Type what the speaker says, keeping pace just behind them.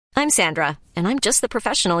I'm Sandra, and I'm just the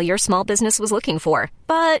professional your small business was looking for.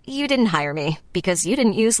 But you didn't hire me because you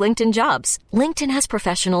didn't use LinkedIn Jobs. LinkedIn has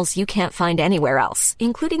professionals you can't find anywhere else,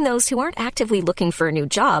 including those who aren't actively looking for a new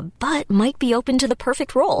job, but might be open to the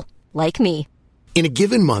perfect role, like me. In a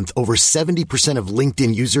given month, over 70% of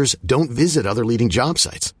LinkedIn users don't visit other leading job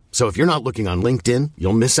sites. So if you're not looking on LinkedIn,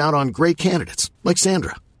 you'll miss out on great candidates like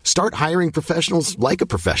Sandra. Start hiring professionals like a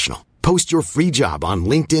professional. Post your free job on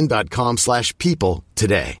linkedin.com/people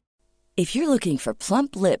today. If you're looking for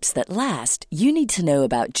plump lips that last, you need to know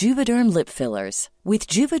about Juvederm lip fillers. With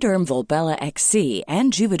Juvederm Volbella XC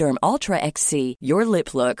and Juvederm Ultra XC, your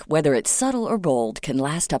lip look, whether it's subtle or bold, can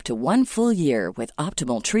last up to 1 full year with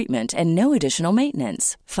optimal treatment and no additional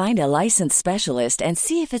maintenance. Find a licensed specialist and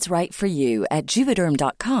see if it's right for you at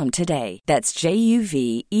Juvederm.com today. That's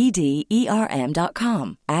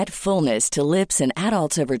JUVEDERM.com. Add fullness to lips in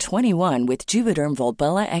adults over 21 with Juvederm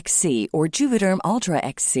Volbella XC or Juvederm Ultra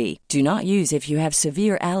XC. Do not use if you have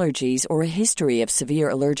severe allergies or a history of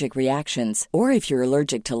severe allergic reactions, or if you're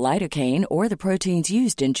allergic to lidocaine or the proteins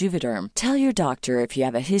used in Juvederm. Tell your doctor if you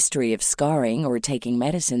have a history of scarring or taking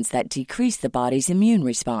medicines that decrease the body's immune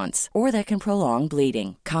response or that can prolong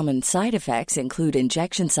bleeding. Common side effects include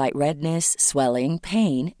injection site redness, swelling,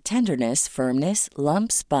 pain, tenderness, firmness,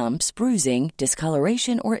 lumps, bumps, bruising,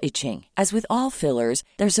 discoloration, or itching. As with all fillers,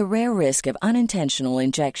 there's a rare risk of unintentional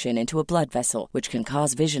injection into a blood vessel, which can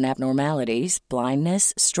cause vision abnormalities,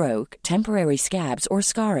 blindness, stroke, temporary scabs, or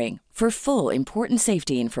scarring. For full, important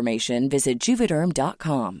safety information, visit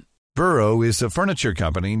Juvederm.com. Burrow is a furniture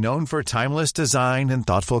company known for timeless design and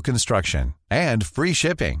thoughtful construction, and free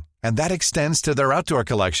shipping, and that extends to their outdoor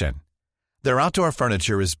collection. Their outdoor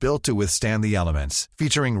furniture is built to withstand the elements,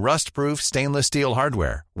 featuring rust-proof stainless steel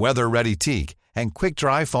hardware, weather-ready teak, and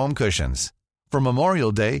quick-dry foam cushions. For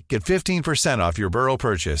Memorial Day, get 15% off your Burrow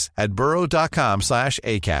purchase at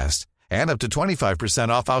burrow.com/ACAST, and up to 25%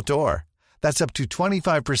 off outdoor. That's up to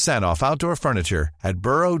 25% off outdoor furniture at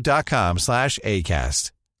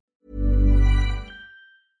burrow.com/ACAST.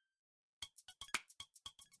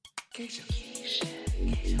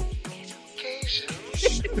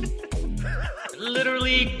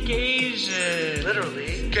 Literally Gaysian.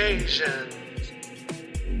 Literally Gaysian.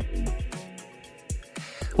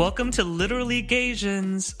 Welcome to Literally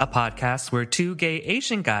Gaysians, a podcast where two gay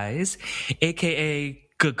Asian guys, aka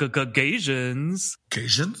Gaysians,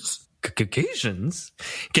 Gaysians,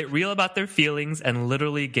 get real about their feelings and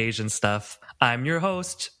literally Gaysian stuff. I'm your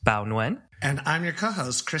host, Bao Nguyen. And I'm your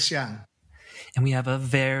co-host, Chris Young. And we have a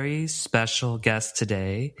very special guest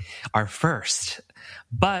today, our first.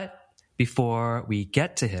 But before we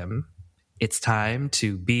get to him, it's time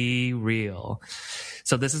to be real.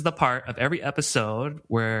 So this is the part of every episode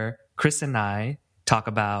where Chris and I talk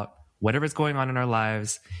about whatever's going on in our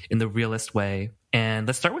lives in the realest way. And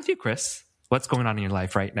let's start with you, Chris. What's going on in your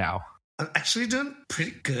life right now? I'm actually doing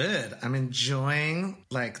pretty good. I'm enjoying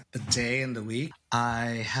the day and the week.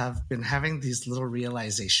 I have been having these little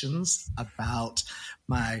realizations about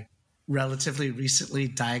my relatively recently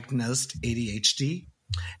diagnosed ADHD.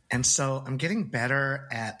 And so I'm getting better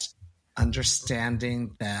at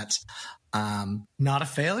understanding that not a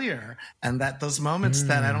failure, and that those moments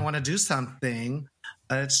that I don't want to do something,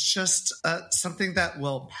 it's just something that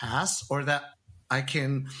will pass, or that I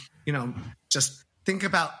can, just think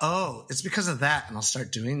about, oh, it's because of that, and I'll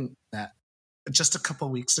start doing that. Just a couple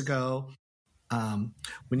weeks ago,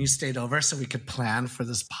 when you stayed over so we could plan for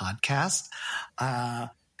this podcast, I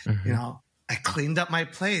cleaned up my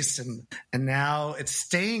place, and now it's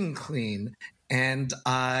staying clean. And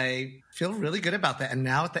I feel really good about that. And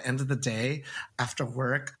now at the end of the day, after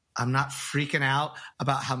work, I'm not freaking out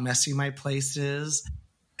about how messy my place is.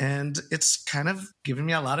 And it's kind of giving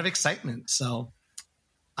me a lot of excitement. So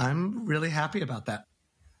I'm really happy about that.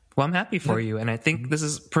 Well, I'm happy for you. And I think this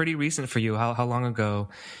is pretty recent for you. How long ago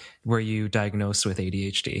were you diagnosed with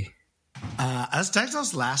ADHD? I was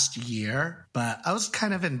diagnosed last year, but I was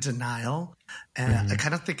kind of in denial. And I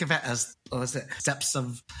kind of think of it as, steps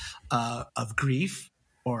of grief,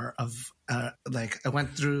 or of I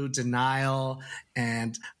went through denial,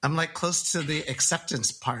 and I'm close to the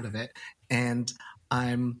acceptance part of it. And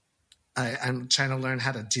I'm trying to learn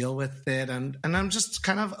how to deal with it, and I'm just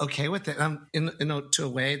kind of okay with it. I'm to a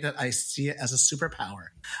way that I see it as a superpower.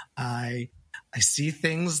 I see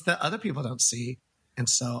things that other people don't see, and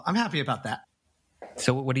so I'm happy about that.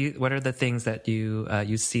 So what are the things that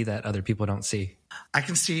you see that other people don't see? I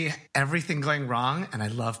can see everything going wrong, and I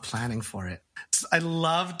love planning for it. I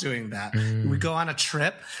love doing that. We go on a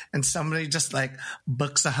trip and somebody just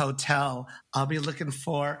books a hotel. I'll be looking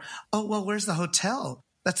for, where's the hotel?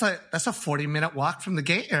 that's a 40-minute walk from the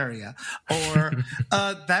gay area, or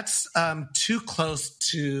that's too close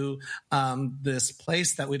to this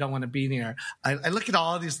place that we don't want to be near. I look at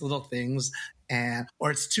all of these little things,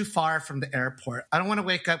 or it's too far from the airport. I don't want to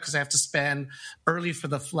wake up because I have to spend early for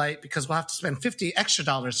the flight because we'll have to spend $50 extra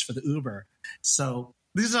for the Uber. So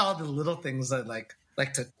these are all the little things that like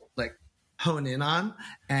to hone in on.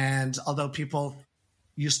 And although people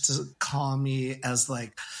used to call me as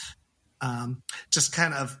just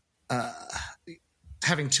kind of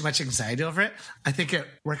having too much anxiety over it, I think it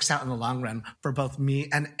works out in the long run for both me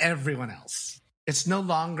and everyone else. It's no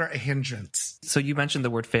longer a hindrance. So you mentioned the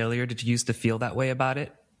word failure. Did you used to feel that way about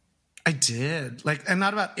it? I did. And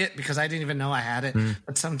not about it because I didn't even know I had it.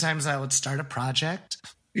 But sometimes I would start a project.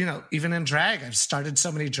 Even in drag, I've started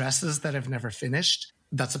so many dresses that I've never finished.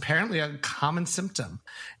 That's apparently a common symptom.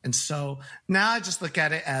 And so now I just look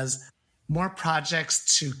at it as more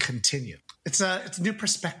projects to continue. It's a new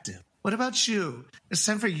perspective. What about you? It's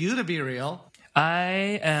time for you to be real.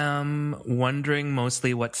 I am wondering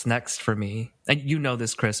mostly what's next for me. And you know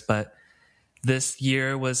this, Chris, but this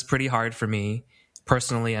year was pretty hard for me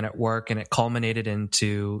personally and at work, and it culminated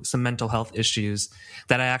into some mental health issues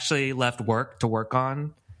that I actually left work to work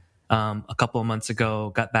on. A couple of months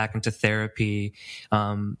ago, got back into therapy.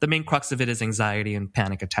 The main crux of it is anxiety and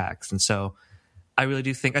panic attacks. And so I really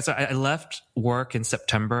do think, I left work in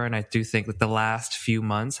September, and I do think that the last few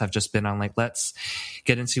months have just been on let's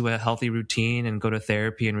get into a healthy routine and go to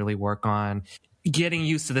therapy and really work on getting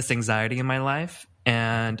used to this anxiety in my life.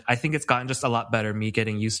 And I think it's gotten just a lot better, me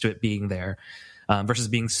getting used to it being there. Versus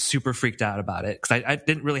being super freaked out about it. Because I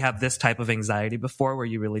didn't really have this type of anxiety before where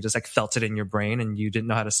you really just felt it in your brain and you didn't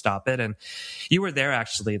know how to stop it. And you were there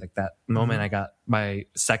actually, that moment I got my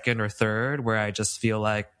second or third where I just feel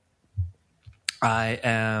like I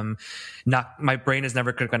am not, my brain is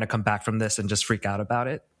never going to come back from this and just freak out about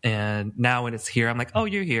it. And now when it's here, I'm like, oh,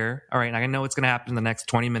 you're here. All right. I know what's going to happen in the next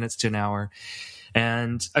 20 minutes to an hour.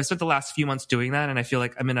 And I've spent the last few months doing that. And I feel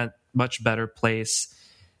like I'm in a much better place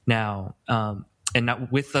now. And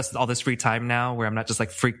not with all this free time now where I'm not just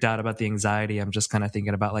freaked out about the anxiety. I'm just kind of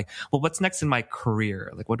thinking about well, what's next in my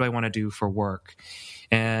career? What do I want to do for work?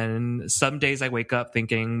 And some days I wake up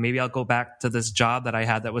thinking maybe I'll go back to this job that I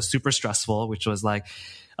had that was super stressful, which was a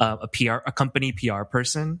company PR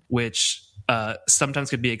person, which sometimes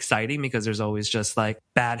could be exciting because there's always just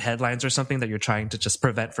bad headlines or something that you're trying to just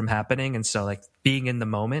prevent from happening. And so being in the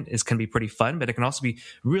moment can be pretty fun, but it can also be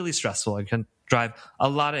really stressful. It can drive a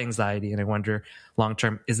lot of anxiety. And I wonder long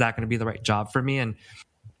term, is that going to be the right job for me? And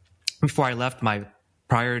before I left my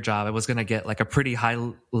prior job, I was going to get a pretty high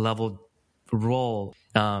level role.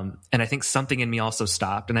 And I think something in me also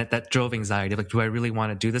stopped, and that drove anxiety. Do I really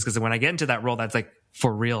want to do this? Because when I get into that role, that's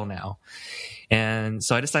for real now. And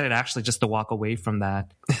so I decided actually just to walk away from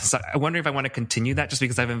that. So I wonder if I want to continue that just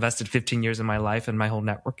because I've invested 15 years of my life and my whole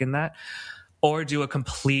network in that, or do a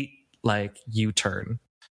complete U-turn.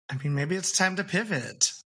 I mean, maybe it's time to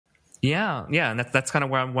pivot. Yeah. And that's kind of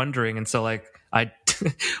where I'm wondering. And so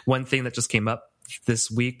one thing that just came up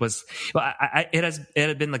this week was, it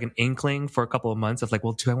had been an inkling for a couple of months of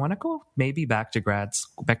well, do I want to go maybe back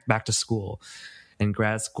to school and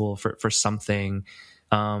grad school for something?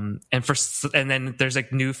 And then there's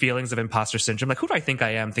new feelings of imposter syndrome. Who do I think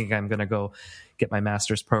I am thinking I'm going to go get my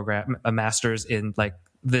master's program, a master's in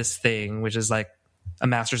this thing, which is a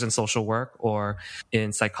master's in social work or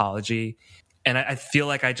in psychology. And I feel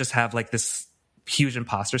I just have this huge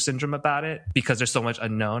imposter syndrome about it because there's so much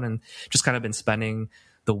unknown, and just kind of been spending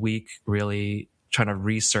the week really trying to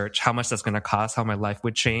research how much that's going to cost, how my life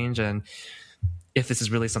would change, and if this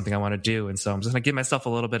is really something I want to do. And so I'm just going to give myself a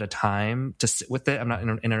little bit of time to sit with it. I'm not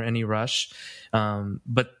in any rush.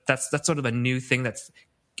 But that's sort of a new thing that's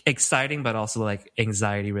exciting, but also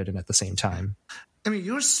anxiety ridden at the same time. I mean,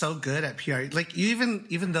 you're so good at PR.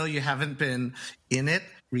 Even though you haven't been in it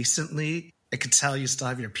recently, I could tell you still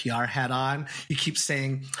have your PR hat on. You keep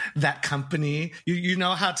saying that company. You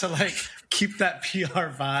know how to keep that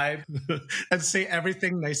PR vibe and say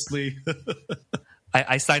everything nicely.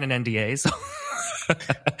 I signed an NDA, so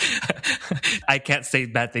I can't say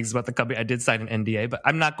bad things about the company. I did sign an NDA, but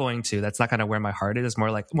I'm not going to. That's not kind of where my heart is. It's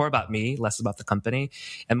more about me, less about the company,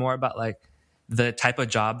 and more about the type of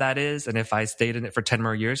job that is. And if I stayed in it for 10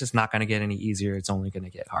 more years, it's not going to get any easier. It's only going to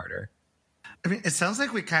get harder. I mean, it sounds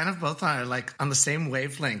like we kind of both are on the same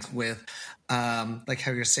wavelength with how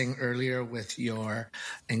you're saying earlier with your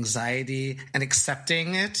anxiety and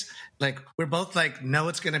accepting it. We're both know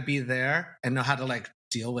it's going to be there and know how to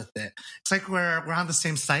deal with it. It's we're on the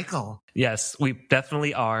same cycle. Yes, we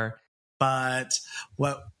definitely are. But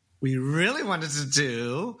what we really wanted to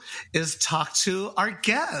do is talk to our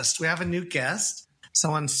guest. We have a new guest,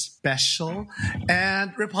 someone special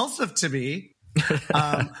and repulsive to me.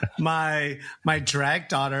 My drag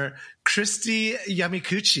daughter, Kristi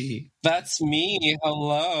Yummicochi. That's me.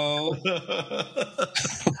 Hello.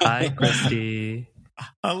 Hi, Kristi.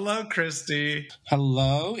 Hello, Kristi.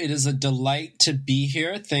 Hello. It is a delight to be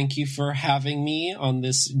here. Thank you for having me on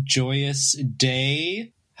this joyous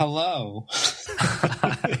day. Hello.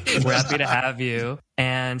 We're happy to have you.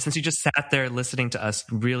 And since you just sat there listening to us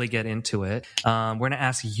really get into it, we're going to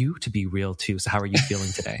ask you to be real too. So how are you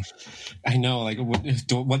feeling today? I know, like,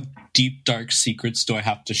 what deep, dark secrets do I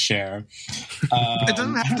have to share? It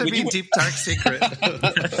doesn't have to be a deep, dark secret.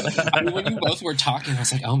 I mean, when you both were talking, I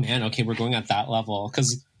was like, oh man, okay, we're going at that level.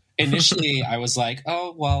 Because initially I was like,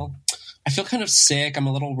 oh, well, I feel kind of sick. I'm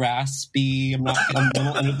a little raspy. I'm a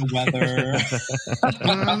little under the weather.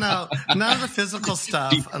 No. None of the physical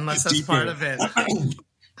stuff, unless that's part of it.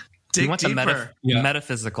 Dig want deeper. The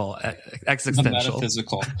metaphysical, existential. The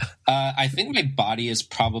metaphysical. I think my body is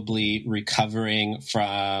probably recovering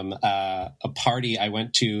from a party I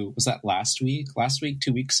went to. Was that last week?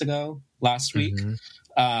 2 weeks ago? Last week.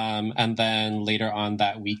 And then later on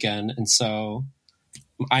that weekend. And so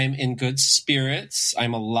I'm in good spirits.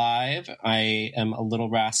 I'm alive. I am a little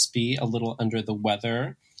raspy, a little under the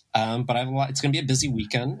weather. But I have a lot. It's going to be a busy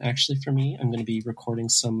weekend, actually, for me. I'm going to be recording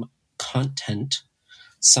some content,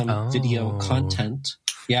 video content.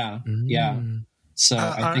 Yeah. So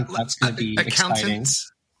I think that's going to be exciting.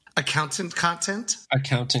 Accountant content?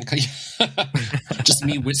 Just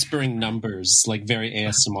me whispering numbers, like very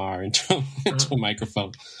ASMR into a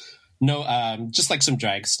microphone. No, just like some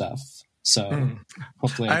drag stuff. So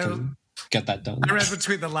hopefully I can get that done. I read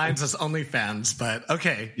between the lines as OnlyFans, but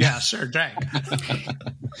okay. Yeah, sure, drag.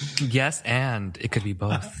 Yes, and it could be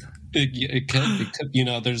both. It could. You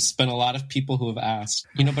know, there's been a lot of people who have asked,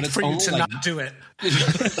 but it's for only you to not do it. With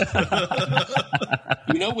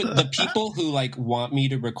the people who like want me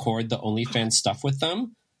to record the OnlyFans stuff with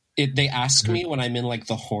them, they ask me when I'm in like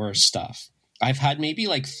the horror stuff. I've had maybe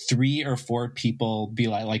like 3 or 4 people be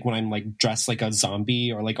like when I'm like dressed like a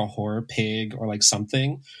zombie or like a horror pig or like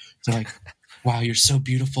something. They're like, "Wow, you're so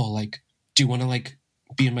beautiful. Like, do you want to like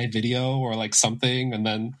be in my video or like something?" And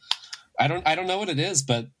then I don't know what it is,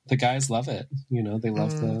 but the guys love it. They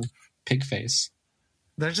love the pig face.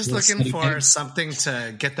 They're just looking for something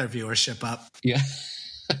to get their viewership up. Yeah,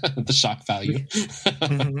 the shock value.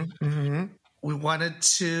 We wanted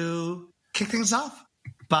to kick things off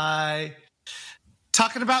by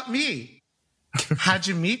talking about me. How'd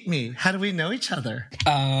you meet me? How do we know each other?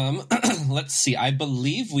 Let's see. I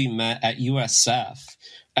believe we met at USF.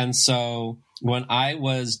 And so when I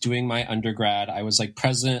was doing my undergrad, I was like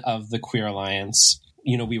president of the Queer Alliance.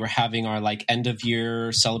 We were having our like end of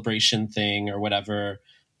year celebration thing or whatever.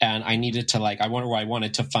 And I needed to I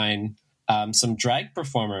wanted to find some drag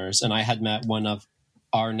performers. And I had met one of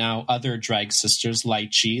our now other drag sisters,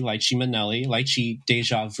 Lychee Manelli, Lychee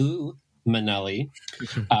Deja Vu Manelli.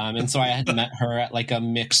 And so I had met her at like a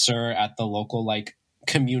mixer at the local like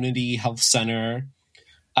community health center.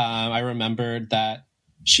 I remembered that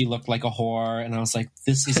she looked like a whore, and I was like,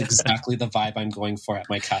 this is exactly the vibe I'm going for at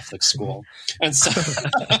my Catholic school. And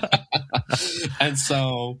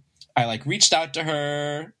so I like reached out to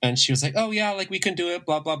her, and she was like, oh yeah, like we can do it,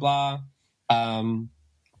 blah, blah, blah. And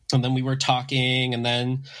then we were talking, and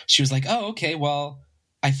then she was like, oh, okay, well,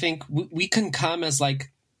 I think we can come as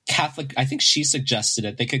like Catholic. I think she suggested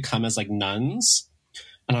it. They could come as like nuns.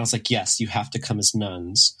 And I was like, yes, you have to come as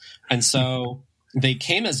nuns. And so they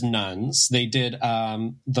came as nuns. They did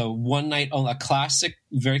the one night, a classic,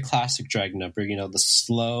 very classic drag number, the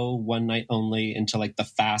slow one night only into like the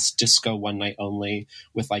fast disco one night only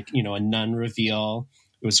with like, a nun reveal.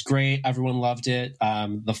 It was great. Everyone loved it.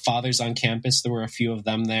 The fathers on campus, there were a few of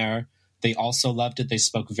them there. They also loved it. They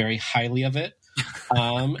spoke very highly of it.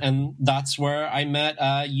 And that's where I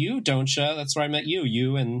met you, Don'tcha. That's where I met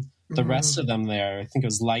you and the rest of them there. I think it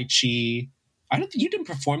was Lychee. You didn't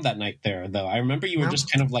perform that night there, though. I remember you were just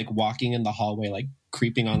kind of like walking in the hallway, like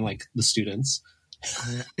creeping on like the students.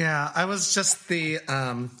 Yeah, I was just the,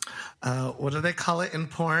 what do they call it in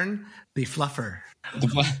porn? The fluffer.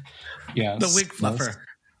 Yeah, the wig fluffer.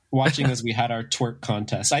 Watching as we had our twerk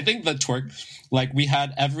contest. I think the twerk, like we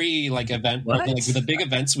had every like event, like the big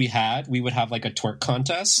events we would have like a twerk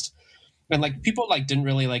contest. And like people like didn't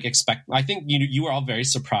really like expect, I think you were all very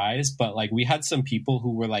surprised, but like we had some people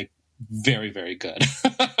who were like very, very good.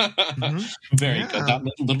 Very good. That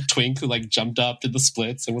little twink who like jumped up, did the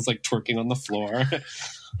splits and was like twerking on the floor.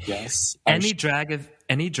 Yes. Any drag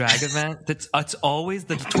event, it's always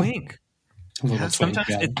the twink. Little twink,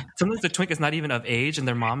 sometimes the twink is not even of age and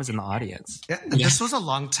their mom is in the audience. Yeah, this was a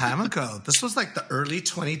long time ago. This was like the early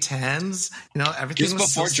 2010s. Everything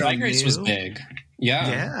was before Drag Race was big. Yeah.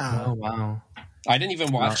 Yeah. Oh, wow. I didn't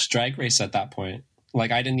even watch Drag Race at that point.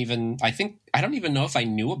 Like, I don't even know if I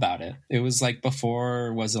knew about it. It was like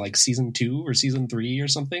before, was it like season 2 or season 3 or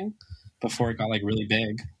something? Before it got like really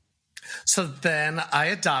big. So then I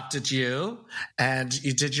adopted you, and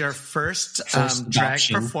you did your first drag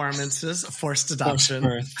performances, forced adoption.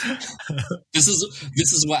 This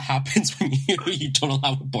is what happens when you don't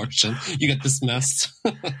allow abortion. You get dismissed.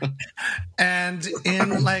 And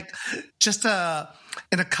in like just in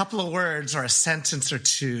a couple of words or a sentence or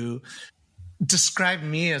two, describe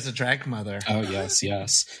me as a drag mother. Oh yes.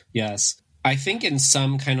 I think in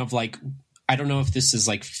some kind of like, I don't know if this is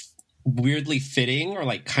like weirdly fitting or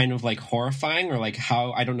like kind of like horrifying or like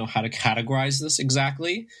how, I don't know how to categorize this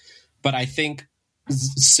exactly, but I think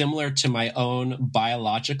similar to my own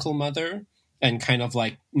biological mother and kind of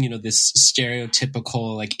like, this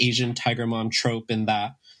stereotypical like Asian tiger mom trope in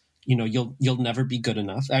that, you'll never be good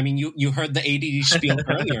enough. I mean, you heard the ADD spiel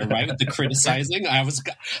earlier, right? With the criticizing. I was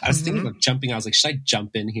thinking of jumping. I was like, should I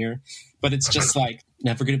jump in here? But it's just like,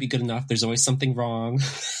 never going to be good enough. There's always something wrong.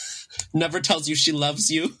 Never tells you she loves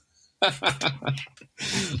you.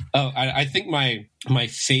 I think my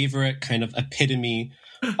favorite kind of epitome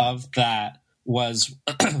of that was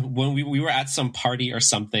when we were at some party or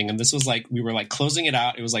something, and this was like, we were like closing it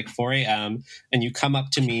out. It was like 4 a.m. and you come up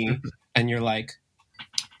to me and you're like,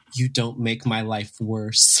 you don't make my life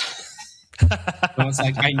worse. I was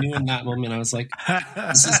like, I knew in that moment, I was like,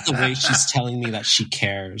 this is the way she's telling me that she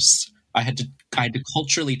cares. I had to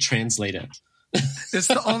culturally translate it. It's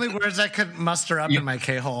the only words I could muster up in my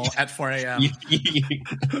K-hole at 4 a.m.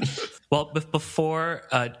 Well, before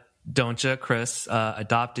Donja, Chris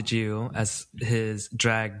adopted you as his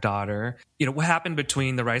drag daughter, what happened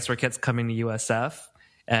between the Rice Rockettes coming to USF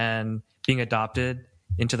and being adopted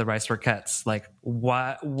into the Rice Rockettes? Like,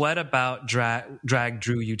 what about drag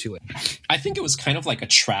drew you to it? I think it was kind of like a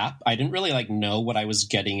trap. I didn't really like know what I was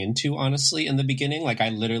getting into, honestly, in the beginning. Like, I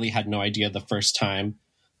literally had no idea the first time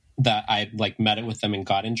that I like met it with them and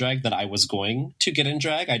got in drag that I was going to get in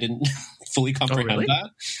drag. I didn't fully comprehend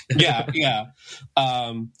that.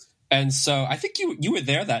 Yeah. And so I think you were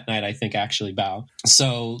there that night, I think, actually, Bao.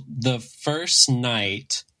 So the first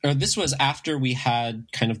night, or this was after we had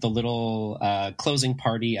kind of the little closing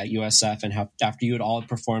party at USF and after you had all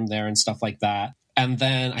performed there and stuff like that. And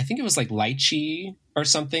then I think it was like Lychee or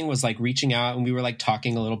something was like reaching out and we were like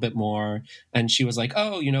talking a little bit more. And she was like,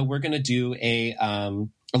 oh, we're going to do a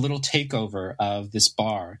little takeover of this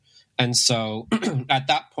bar. And so at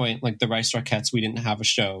that point, like the Rice Rockettes, we didn't have a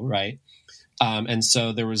show, right? And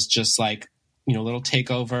so there was just like, little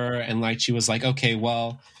takeover, and Lychee was like, okay,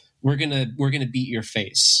 well, we're gonna beat your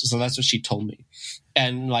face. So that's what she told me.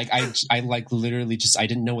 And like, I like literally just, I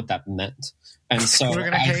didn't know what that meant. And so we're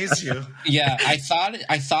gonna haze you. Yeah. I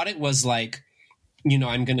thought it was like,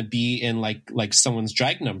 I'm going to be in like someone's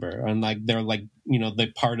drag number. And like, they're like,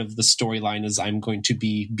 the part of the storyline is I'm going to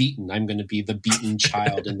be beaten. I'm going to be the beaten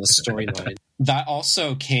child in the storyline. That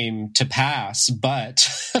also came to pass. But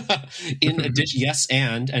in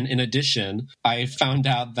addition, in addition, I found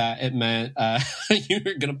out that it meant you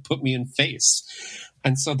were going to put me in face.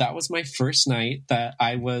 And so that was my first night that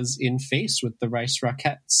I was in face with the Rice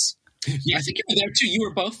Rockettes. Yeah, I think you were there too. You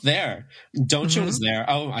were both there. Donja was there.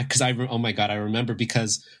 Oh, because oh my God, I remember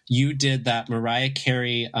because you did that Mariah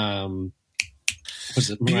Carey. Was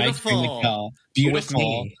it Mariah Carey?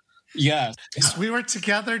 Beautiful. Yes. We were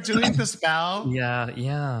together doing this, Bao.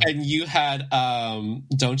 Yeah. And you had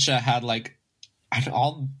Donja had like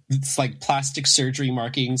all it's like plastic surgery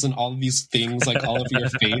markings and all of these things like all over your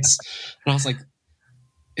face. And I was like,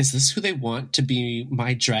 is this who they want to be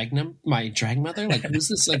my drag mother? Like, who's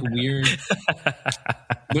this like weird?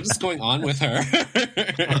 What is going on with her?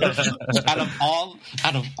 out of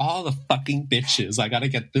all the fucking bitches, I gotta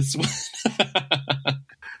get this one.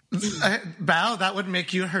 Bao, that would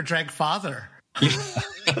make you her drag father.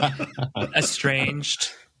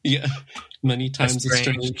 Estranged. Yeah, many times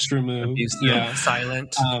estranged, removed. Yeah,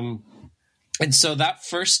 silent. And so that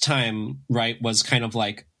first time, right, was kind of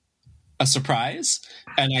like a surprise.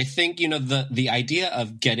 And I think, the idea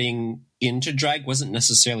of getting into drag wasn't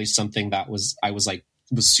necessarily something that was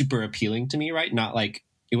super appealing to me, right? Not like,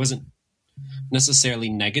 it wasn't necessarily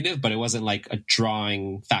negative, but it wasn't like a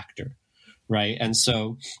drawing factor, right? And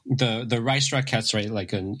so the Rice Rockettes, right,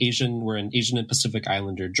 like we're an Asian and Pacific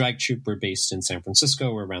Islander drag troupe. We're based in San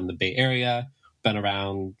Francisco. We're around the Bay Area, been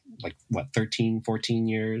around like 13, 14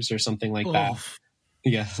 years or something like that.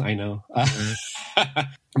 Yeah, I know.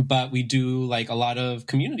 But we do like a lot of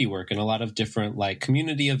community work and a lot of different like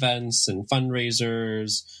community events and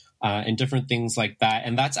fundraisers and different things like that.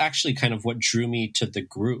 And that's actually kind of what drew me to the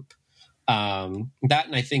group. That,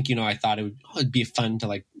 and I think, I thought it'd be fun to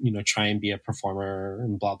like, try and be a performer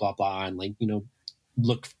and blah, blah, blah. And like,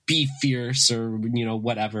 be fierce or,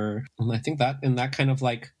 whatever. And I think that kind of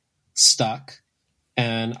like stuck.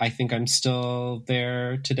 And I think I'm still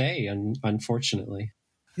there today, and unfortunately.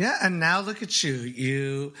 Yeah, and now look at you.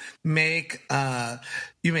 You make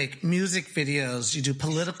music videos, you do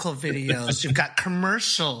political videos, you've got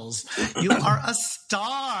commercials. You are a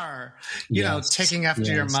star, taking after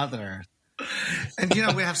your mother. And,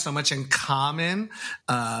 we have so much in common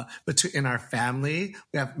in our family.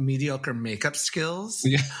 We have mediocre makeup skills.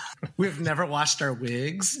 Yeah. We've never washed our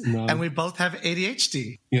wigs. No. And we both have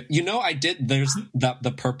ADHD. Yeah. I did. There's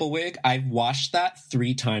the purple wig. I've washed that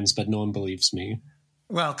 3 times, but no one believes me.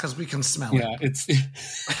 Well, because we can smell it. Yeah,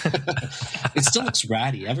 it still looks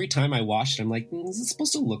ratty. Every time I wash it, I'm like, is it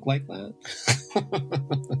supposed to look like that?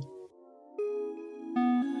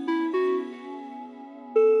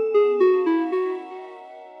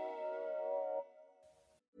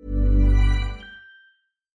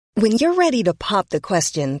 When you're ready to pop the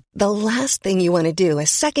question, the last thing you want to do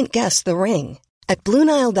is second-guess the ring. At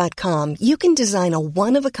BlueNile.com, you can design a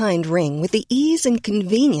one-of-a-kind ring with the ease and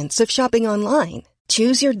convenience of shopping online.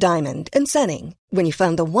 Choose your diamond and setting. When you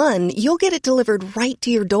find the one, you'll get it delivered right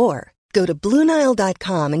to your door. Go to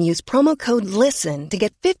BlueNile.com and use promo code LISTEN to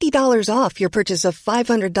get $50 off your purchase of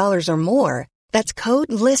 $500 or more. That's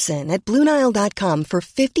code LISTEN at BlueNile.com for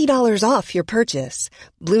 $50 off your purchase.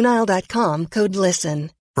 BlueNile.com, code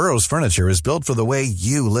LISTEN. Burrow's furniture is built for the way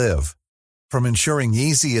you live. From ensuring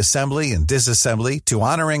easy assembly and disassembly to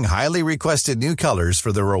honoring highly requested new colors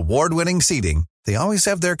for their award-winning seating, they always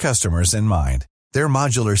have their customers in mind. Their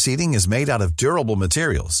modular seating is made out of durable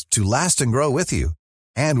materials to last and grow with you.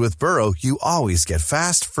 And with Burrow, you always get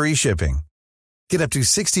fast, free shipping. Get up to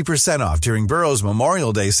 60% off during Burrow's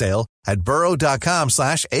Memorial Day sale at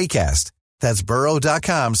burrow.com/ACAST. That's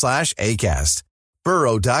burrow.com/ACAST.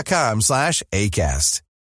 burrow.com/ACAST.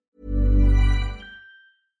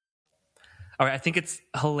 All right, I think it's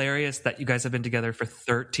hilarious that you guys have been together for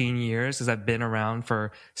 13 years because I've been around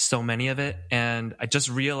for so many of it. And I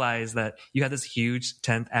just realized that you had this huge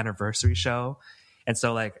 10th anniversary show. And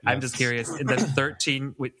so like, yes. I'm just curious, in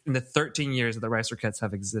the 13 years that the Rice Rockets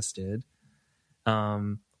have existed,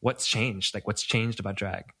 what's changed? Like what's changed about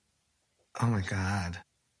drag? Oh my God.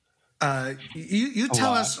 You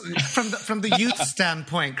tell us from the youth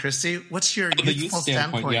standpoint, Kristi, what's your youthful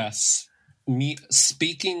standpoint? Yes. Me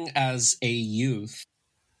speaking as a youth,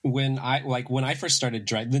 when I first started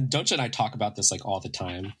drag, Doja and I talk about this like all the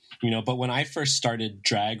time, but when I first started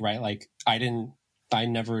drag, right, like I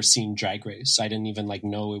never seen Drag Race. I didn't even like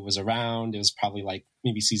know it was around. It was probably like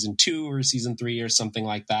maybe season 2 or season 3 or something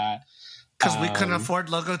like that. Because we couldn't afford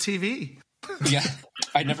Logo TV. Yeah.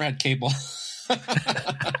 I never had cable.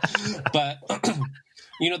 But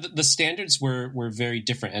the standards were very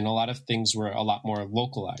different, and a lot of things were a lot more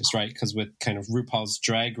localized, right? Because with kind of RuPaul's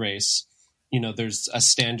Drag Race, there's a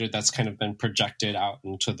standard that's kind of been projected out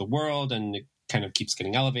into the world, and it kind of keeps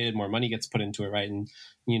getting elevated. More money gets put into it, right? And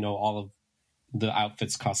all of the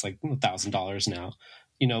outfits cost like $1,000 now.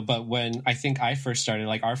 But when I think I first started,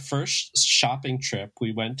 like our first shopping trip,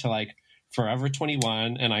 we went to like Forever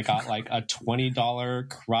 21, and I got like a $20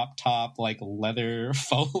 crop top, like leather,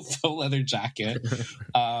 faux leather jacket.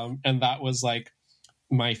 And that was like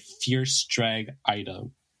my fierce drag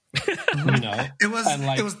item, It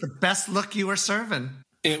was the best look you were serving.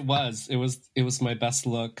 It was my best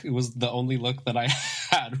look. It was the only look that I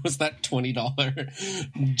had was that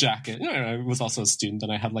 $20 jacket. I was also a student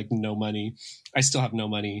and I had like no money. I still have no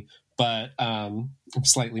money, but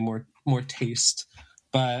slightly more taste.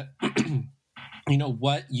 But,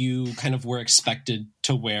 what you kind of were expected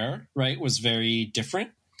to wear, right, was very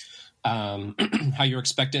different. How you're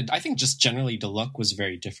expected, I think just generally to look was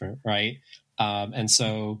very different, right? And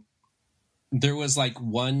so there was like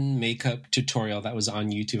one makeup tutorial that was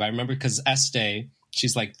on YouTube. I remember because Estee,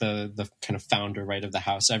 she's like the kind of founder, right, of the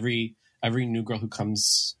house. Every new girl who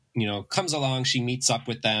comes along, she meets up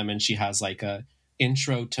with them and she has like a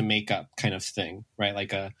intro to makeup kind of thing, right?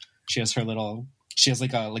 She has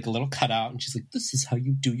like a little cutout, and she's like, this is how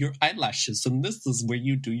you do your eyelashes, and this is where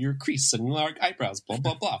you do your crease and your eyebrows, blah,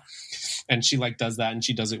 blah, blah. And she like does that, and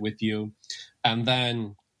she does it with you. And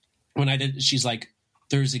then when I did, she's like,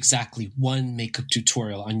 there's exactly one makeup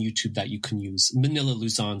tutorial on YouTube that you can use, Manila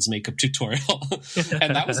Luzon's makeup tutorial.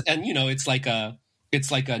 And that was, and it's like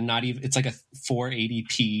it's like a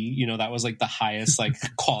 480p, you know, that was like the highest like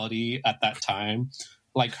quality at that time.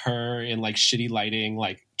 Like her in like shitty lighting,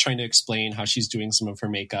 like trying to explain how she's doing some of her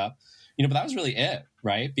makeup, you know, but that was really it,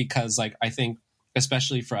 right? Because like I think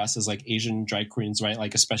especially for us as like Asian drag queens, right?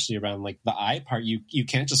 Like especially around like the eye part, you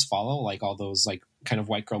can't just follow like all those like kind of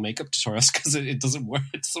white girl makeup tutorials because it doesn't work.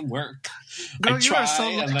 It doesn't work. Girl, I try, you are so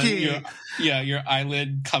lucky. And then your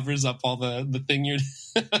eyelid covers up all the thing you're.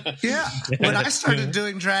 Yeah, when I started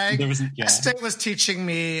doing drag, Estee was teaching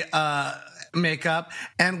me makeup,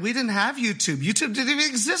 and we didn't have YouTube. YouTube didn't even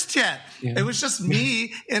exist yet. Yeah. It was just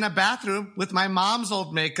me in a bathroom with my mom's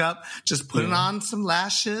old makeup, just putting on some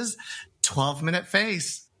lashes, 12-minute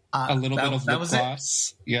face. A little bit of lip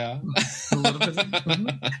gloss. Yeah. A little bit.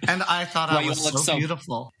 And I thought I was so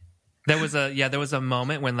beautiful. There was a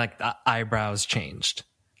moment when like the eyebrows changed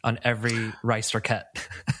on every Rice Roquette.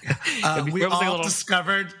 We all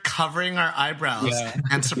discovered covering our eyebrows. Yeah.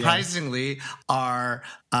 And surprisingly, our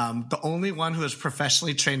the only one who was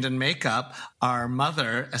professionally trained in makeup, our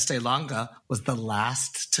mother, Estee Longa, was the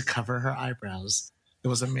last to cover her eyebrows. It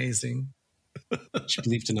was amazing. She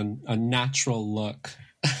believed in a natural look.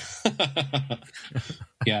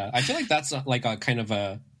 Yeah, I feel like that's like a kind of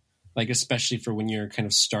a like, especially for when you're kind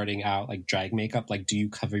of starting out like drag makeup, like do you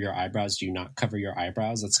cover your eyebrows, do you not cover your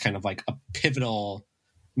eyebrows? That's kind of like a pivotal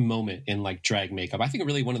moment in like drag makeup. I think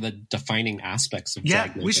really one of the defining aspects of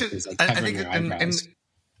drag makeup is like covering your eyebrows.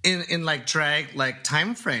 In like drag like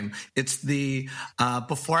time frame, it's the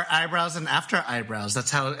before eyebrows and after eyebrows.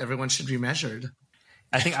 That's how everyone should be measured.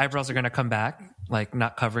 I think eyebrows are going to come back, like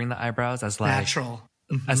not covering the eyebrows as like natural,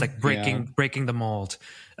 as like breaking the mold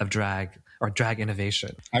of drag or drag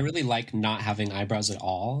innovation. I really like not having eyebrows at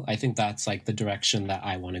all. I think that's like the direction that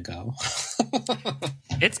I want to go.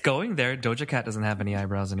 It's going there. Doja Cat doesn't have any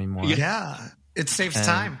eyebrows anymore. Yeah, it saves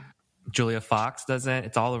time. Julia Fox doesn't.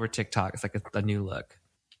 It's all over TikTok. It's like a new look.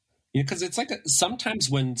 Yeah, because it's like sometimes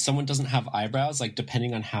when someone doesn't have eyebrows, like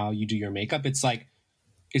depending on how you do your makeup, it's like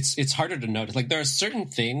it's harder to notice. Like there are certain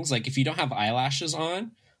things, like if you don't have eyelashes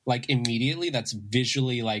on, like immediately that's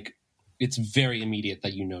visually like it's very immediate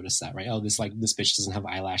that you notice that, right? Oh, this bitch doesn't have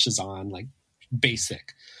eyelashes on, like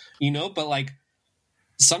basic, you know. But like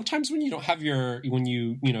sometimes when you don't have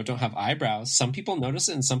don't have eyebrows, some people notice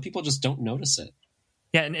it and some people just don't notice it.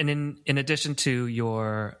 Yeah, and in addition to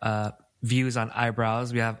your views on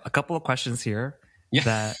eyebrows, we have a couple of questions here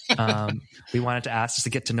that we wanted to ask just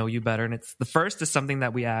to get to know you better. And the first is something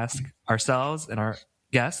that we ask ourselves and our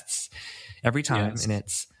guests every time, and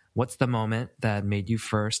it's, what's the moment that made you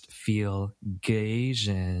first feel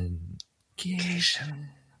Gaysian?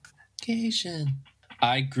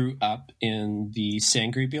 I grew up in the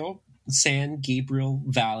San Gabriel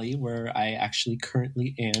Valley, where I actually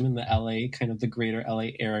currently am in the LA, kind of the greater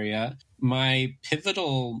LA area. My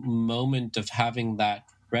pivotal moment of having that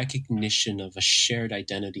recognition of a shared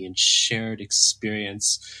identity and shared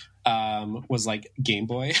experience was like Game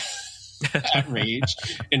Boy at Rage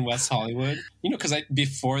in West Hollywood. You know, because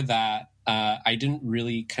before that, I didn't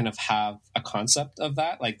really kind of have a concept of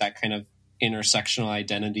that, like that kind of intersectional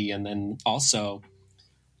identity. And then also,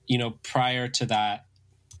 you know, prior to that,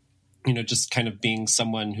 you know, just kind of being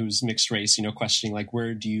someone who's mixed race, you know, questioning like,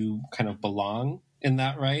 where do you kind of belong in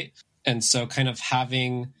that, right? And so kind of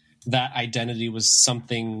having that identity was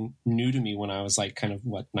something new to me when I was like kind of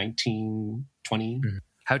 19, 20.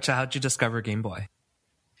 How'd you discover Game Boy?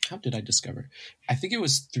 How did I discover? I think it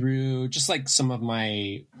was through just like some of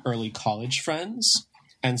my early college friends.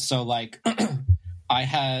 And so like I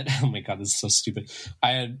had, oh my God, this is so stupid.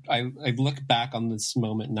 I look back on this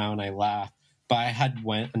moment now and I laugh, but I had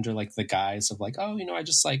went under like the guise of like, oh, you know, I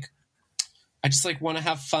just want to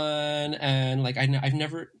have fun, and like I've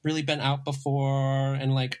never really been out before,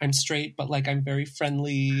 and like I'm straight, but like I'm very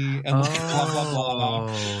friendly, and like blah blah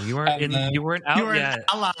blah. You weren't out yet. An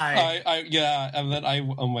ally. And then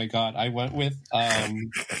oh my God, I went with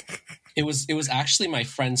it was actually my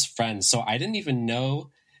friend's friend, so I didn't even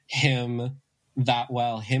know him that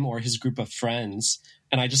well, him or his group of friends,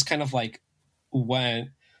 and I just kind of like went.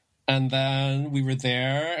 And then we were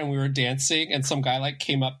there and we were dancing, and some guy like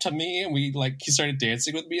came up to me and he started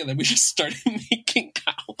dancing with me, and then we just started making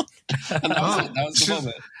out. And that was it. That was the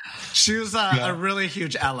moment. She was a really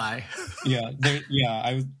huge ally.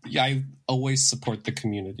 I always support the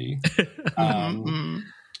community.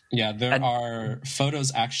 There are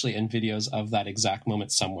photos actually and videos of that exact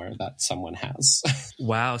moment somewhere that someone has.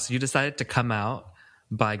 Wow. So you decided to come out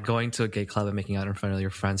by going to a gay club and making out in front of your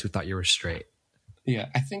friends who thought you were straight. Yeah,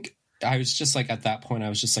 I think I was just like, at that point, I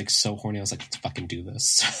was just like so horny. I was like, let's fucking do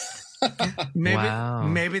this.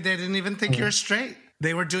 Maybe they didn't even think you were straight.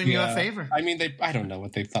 They were doing you a favor. I mean, I don't know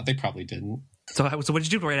what they thought. They probably didn't. So what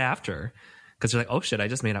did you do right after? Because you're like, oh shit, I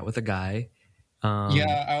just made out with a guy.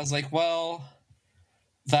 Yeah, I was like, well,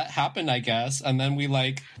 that happened, I guess. And then we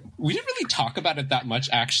didn't really talk about it that much,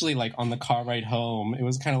 actually, like on the car ride home. It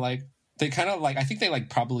was kind of like, I think they like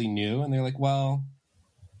probably knew. And they're like, well,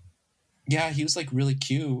 yeah, he was like really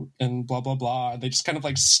cute and blah, blah, blah. They just kind of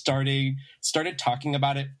like started talking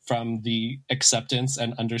about it from the acceptance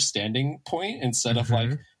and understanding point instead of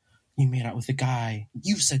like, you made out with a guy.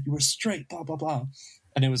 You said you were straight, blah, blah, blah.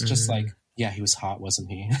 And it was just like, yeah, he was hot, wasn't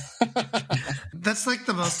he? That's like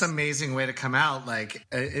the most amazing way to come out. Like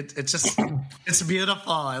it's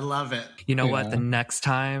beautiful. I love it. You know what? The next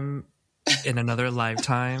time in another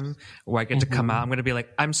lifetime where I get to come out, I'm going to be like,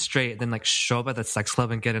 I'm straight. Then like show up at the sex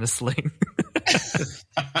club and get in a sling.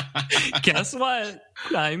 Guess what?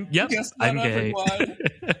 I'm gay. Everyone.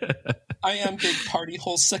 I am big party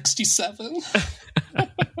hole 67.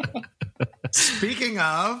 Speaking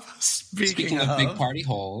of big party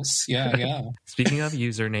holes, yeah. Speaking of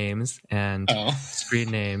usernames and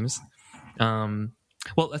screen names, well,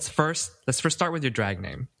 let's first start with your drag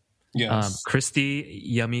name. Yes, Kristi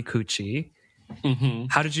Yummicochi.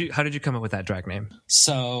 How did you come up with that drag name?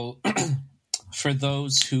 So, for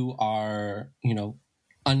those who are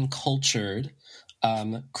uncultured,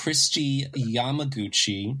 Kristi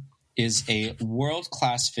Yummicochi is a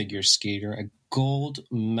world-class figure skater, a gold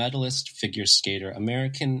medalist figure skater,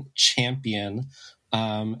 American champion,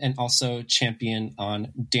 and also champion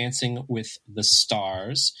on Dancing with the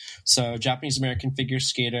Stars. So Japanese-American figure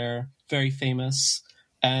skater, very famous.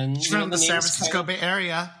 And she's from the San Francisco Bay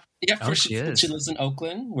Area. Yeah, she lives in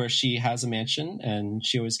Oakland, where she has a mansion, and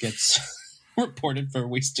she always gets reported for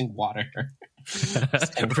wasting water.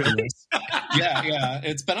 Yeah.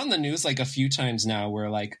 It's been on the news like a few times now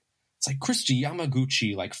where like, it's like Kristi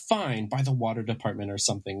Yummicochi, like fined by the water department or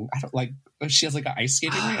something. I don't like. She has like an ice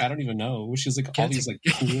skating rink. I don't even know. She has like all these like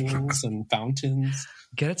pools and fountains.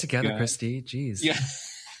 Get it together, Kristi. Jeez. Yeah.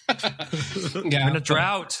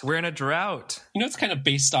 We're in a drought. It's kind of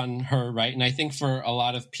based on her, right? And I think for a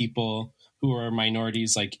lot of people who are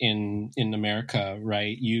minorities, like in America,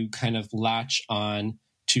 right, you kind of latch on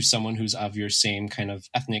to someone who's of your same kind of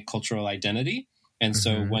ethnic cultural identity, and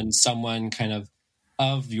so when someone kind of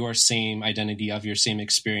your same identity, of your same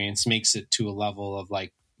experience, makes it to a level of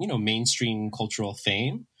like, mainstream cultural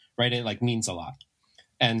fame, right? It like means a lot.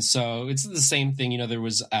 And so it's the same thing. There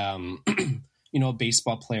was, a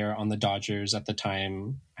baseball player on the Dodgers at the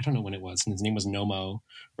time. I don't know when it was. And his name was Nomo,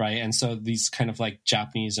 right? And so these kind of like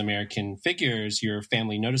Japanese American figures, your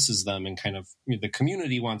family notices them and kind of the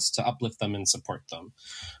community wants to uplift them and support them.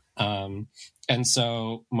 And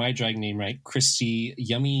so my drag name, right, Kristi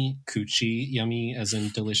Yummicochi, yummy as in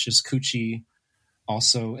delicious, coochie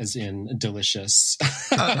also as in delicious,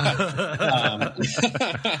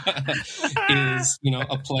 is,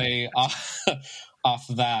 a play off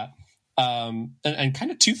that. And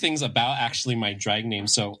kind of two things about actually my drag name.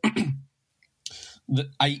 So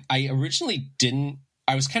I originally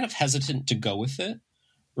I was kind of hesitant to go with it,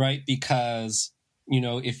 right? Because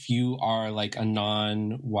if you are like a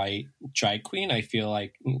non-white drag queen, I feel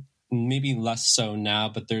like maybe less so now,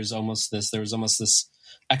 but there was almost this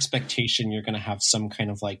expectation you're going to have some kind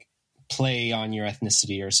of like play on your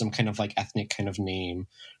ethnicity or some kind of like ethnic kind of name,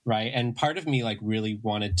 right? And part of me like really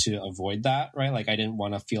wanted to avoid that, right? Like I didn't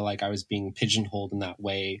want to feel like I was being pigeonholed in that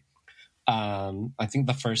way. I think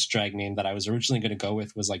the first drag name that I was originally going to go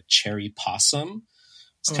with was like Cherry Possum.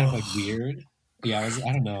 It's kind of like weird. Yeah,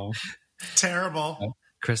 I don't know. Terrible.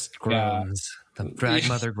 Chris groans. The drag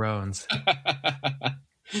mother groans.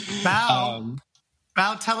 Bao,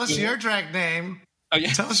 tell us your drag name. Oh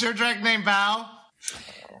yeah, tell us your drag name, Bao.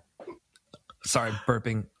 Sorry,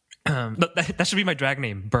 burping. That should be my drag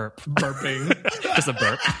name. Burping. Just a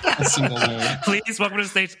burp. A single word. Please welcome to the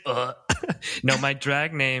stage. No, my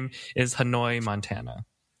drag name is Hanoi, Montana.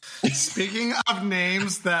 Speaking of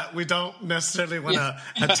names that we don't necessarily want to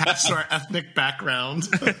attach to our ethnic background.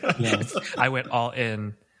 Yes. I went all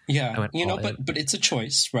in. Yeah, but it's a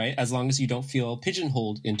choice, right? As long as you don't feel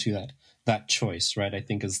pigeonholed into that choice, right? I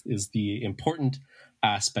think is the important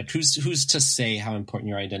aspect. Who's to say how important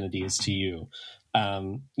your identity is to you?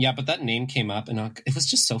 But that name came up and it was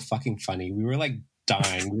just so fucking funny. We were like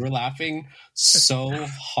dying. We were laughing so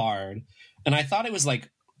hard. And I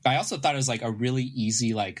also thought it was like a really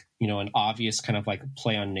easy, like, an obvious kind of like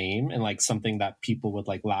play on name and like something that people would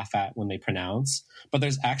like laugh at when they pronounce. But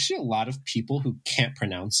there's actually a lot of people who can't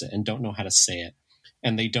pronounce it and don't know how to say it.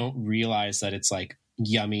 And they don't realize that it's like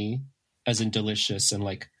yummy as in delicious and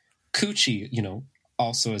like coochie,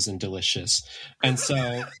 also as in delicious. And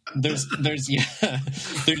so there's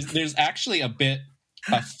actually a bit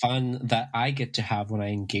of fun that I get to have when I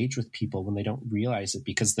engage with people when they don't realize it,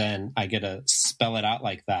 because then I get to spell it out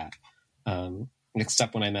like that.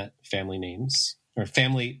 Except when I'm at family names or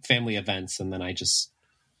family events, and then I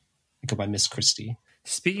go by Miss Kristi.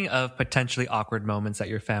 Speaking of potentially awkward moments at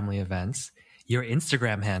your family events, your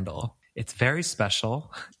Instagram handle, it's very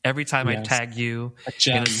special. Every time I tag you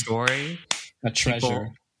in a story, a treasure.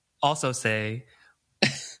 Also say,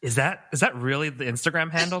 is that really the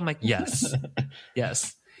Instagram handle? I'm like, yes.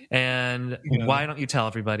 Yes. And why don't you tell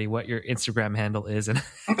everybody what your Instagram handle is and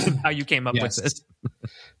how you came up with it?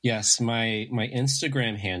 Yes, my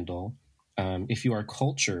Instagram handle, if you are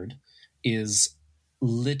cultured, is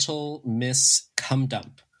Little Miss Cum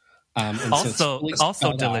Dump. Also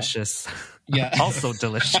delicious. Yeah. Also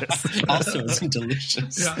delicious. Also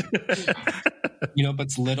delicious. Yeah. But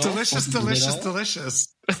it's little. Delicious. Little,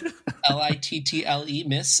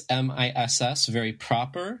 Miss, MISS, very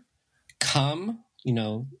proper. Cum,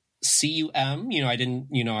 CUM. I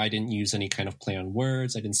didn't use any kind of play on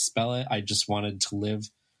words. I didn't spell it. I just wanted to live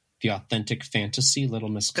the authentic fantasy, Little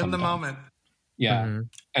Miss Cum in the Dump. moment. Yeah. Mm-hmm.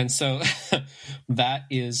 And so that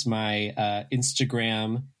is my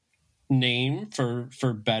Instagram name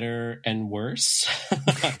for better and worse.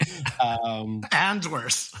 And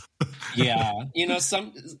worse. Yeah.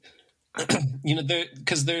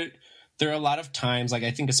 There are a lot of times, like,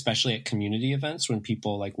 I think especially at community events when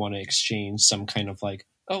people like want to exchange some kind of like,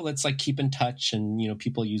 oh, let's like keep in touch. And,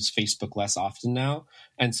 people use Facebook less often now.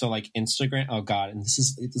 And so like Instagram, oh God, and this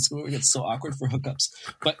is where it gets so awkward for hookups.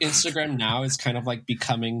 But Instagram now is kind of like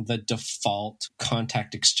becoming the default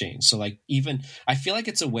contact exchange. So like I feel like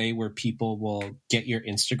it's a way where people will get your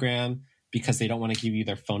Instagram because they don't want to give you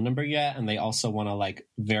their phone number yet. And they also want to like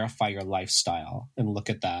verify your lifestyle and look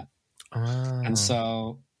at that. Oh. And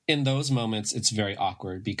so in those moments, it's very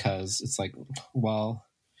awkward because it's like, well,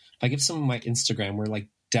 if I give someone my Instagram, we're like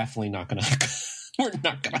definitely not going to hook up. We're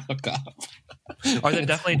not going to hook up. Or they're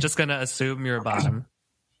definitely just going to assume you're a bottom.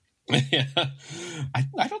 Yeah. I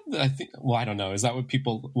don't know. Is that what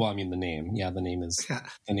people, well, I mean, the name. Yeah, the name is. Yeah.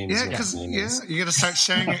 The name is. Because you're going to start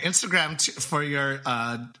sharing your Instagram for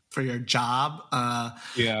your job,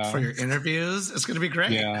 for your interviews. It's going to be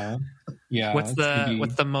great. Yeah. Yeah. What's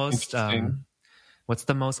the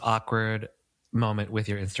most awkward moment with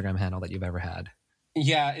your Instagram handle that you've ever had?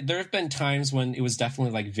 Yeah, there have been times when it was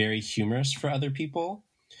definitely like very humorous for other people.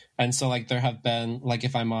 And so like there have been like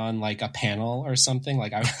if I'm on like a panel or something,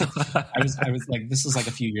 like I was like, this is like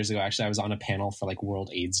a few years ago actually, I was on a panel for like World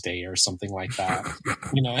AIDS Day or something like that.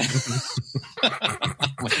 Oh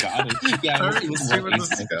my God. Yeah, it was World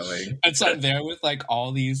AIDS Day. And so I'm there with like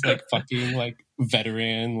all these like fucking like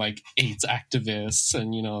veteran like AIDS activists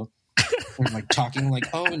and we're like talking like,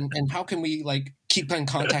 oh, and how can we like keep in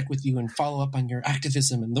contact with you and follow up on your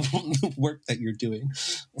activism and the work that you're doing?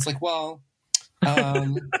 It's like, well,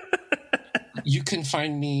 you can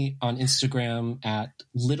find me on Instagram at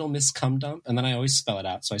Little Miss Cum Dump, and then I always spell it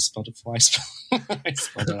out. So I spelled it before I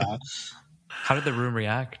spelled it out. How did the room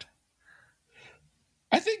react?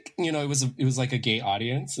 I think it was like a gay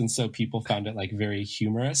audience, and so people found it like very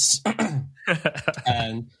humorous.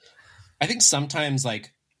 And I think sometimes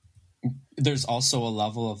like there's also a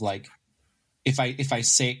level of like if I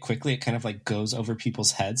say it quickly, it kind of like goes over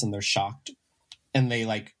people's heads and they're shocked and they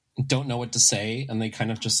like don't know what to say and they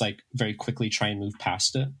kind of just like very quickly try and move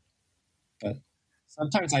past it. But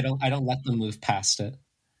sometimes I don't let them move past it.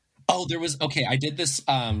 Oh, I did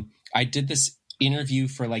this interview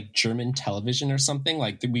for like German television or something.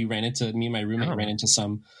 Like me and my roommate ran into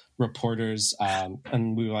some reporters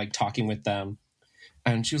and we were like talking with them.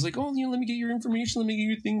 And she was like, oh, let me get your information. Let me get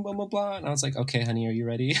your thing, blah, blah, blah. And I was like, okay, honey, are you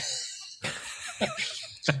ready?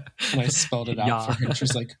 And I spelled it out for her. And she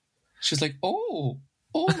was like, oh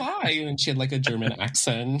my. And she had like a German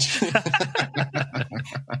accent.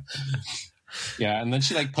 Yeah. And then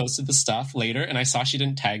she like posted the stuff later and I saw she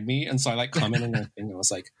didn't tag me. And so I like commented on her thing. I was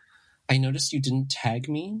like, I noticed you didn't tag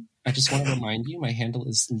me. I just want to remind you, my handle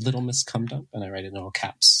is Little Miss Cum Dump. And I write it in all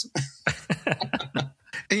caps.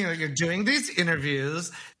 You're doing these interviews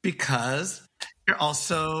because you're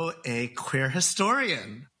also a queer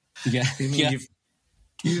historian. Yeah.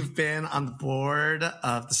 You've been on the board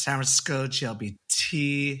of the San Francisco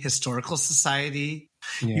GLBT Historical Society.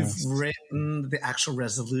 Yes. You've written the actual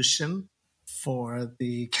resolution for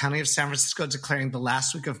the County of San Francisco declaring the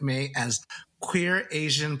last week of May as Queer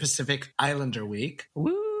Asian Pacific Islander Week.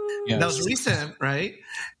 Woo! Yes. That was recent, right?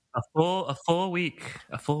 A full week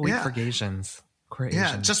for Gaysians.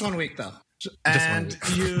 Yeah, just 1 week though. And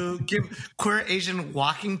you give queer Asian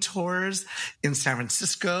walking tours in San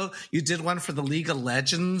Francisco. You did one for the League of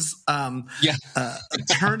Legends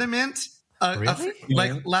tournament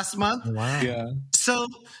last month. Wow. Yeah. So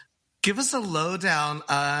give us a lowdown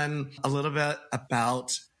on a little bit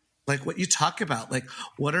about like what you talk about. Like,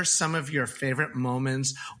 what are some of your favorite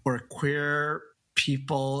moments or queer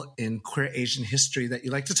people in queer Asian history that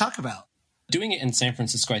you like to talk about? Doing it in San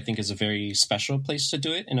Francisco, I think, is a very special place to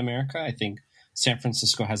do it in America. I think San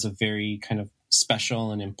Francisco has a very kind of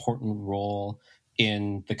special and important role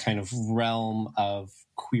in the kind of realm of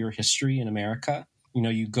queer history in America. You know,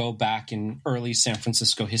 you go back in early San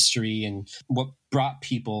Francisco history, and what brought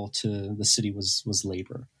people to the city was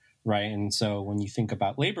labor, right? And so when you think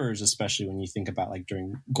about laborers, especially when you think about like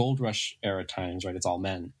during gold rush era times, right, it's all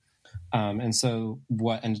men. And so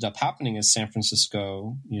what ended up happening is San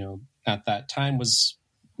Francisco, you know, at that time was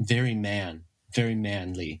very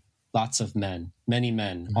manly, lots of men, many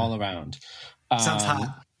men all around. Sounds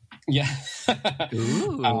hot. Yeah.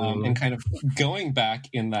 And kind of going back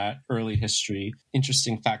in that early history,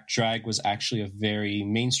 interesting fact, drag was actually a very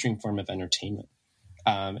mainstream form of entertainment.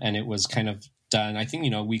 And it was kind of done. I think, you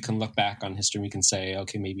know, we can look back on history and we can say,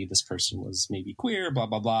 okay, maybe this person was maybe queer, blah,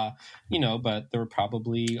 blah, blah, you know, but there were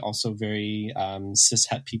probably also very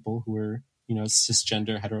cis-het people who were, you know,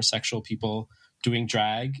 cisgender heterosexual people doing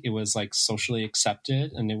drag. It was like socially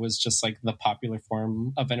accepted, and it was just like the popular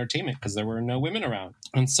form of entertainment because there were no women around.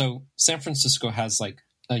 And so San Francisco has like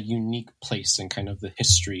a unique place in kind of the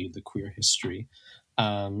history, the queer history.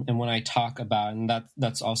 And when I talk about, and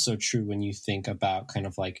that's also true when you think about kind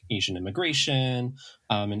of like Asian immigration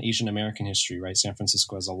and Asian American history, right? San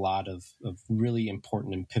Francisco has a lot of really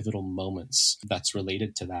important and pivotal moments that's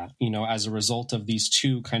related to that. You know, as a result of these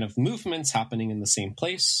two kind of movements happening in the same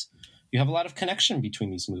place, you have a lot of connection between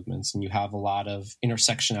these movements, and you have a lot of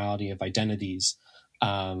intersectionality of identities, you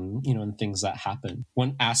know, and things that happen.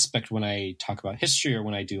 One aspect when I talk about history, or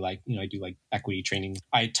when I do like, you know, I do like equity training,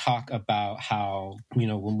 I talk about how, you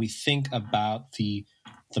know, when we think about the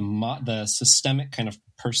systemic kind of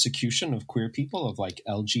persecution of queer people, of like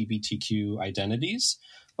LGBTQ identities,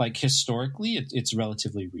 like historically, it's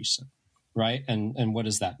relatively recent, right? And what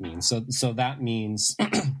does that mean? So that means,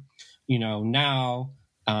 you know, now,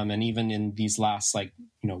 and even in these last, like,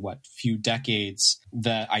 you know, few decades,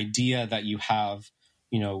 the idea that you have,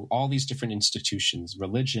 you know, all these different institutions,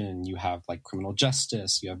 religion, you have like criminal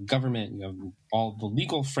justice, you have government, you have all the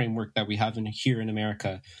legal framework that we have here in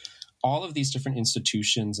America, all of these different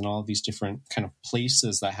institutions and all of these different kind of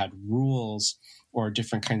places that had rules or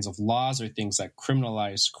different kinds of laws or things that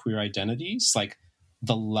criminalized queer identities, like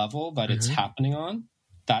the level that it's happening on,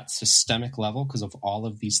 that systemic level, because of all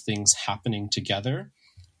of these things happening together,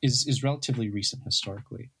 is relatively recent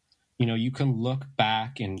historically. You know, you can look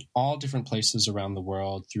back in all different places around the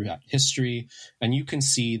world throughout history, and you can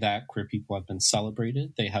see that queer people have been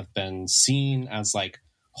celebrated. They have been seen as like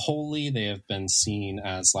holy. They have been seen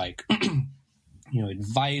as like, you know,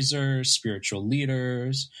 advisors, spiritual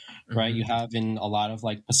leaders, right? You have in a lot of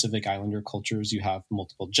like Pacific Islander cultures, you have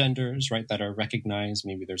multiple genders, right, that are recognized.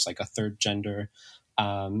 Maybe there's like a third gender.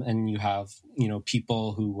 And you have, you know,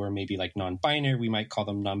 people who were maybe like non-binary, we might call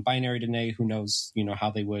them non-binary today, who knows, you know, how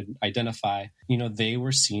they would identify, you know, they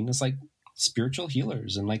were seen as like spiritual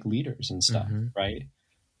healers and like leaders and stuff, right?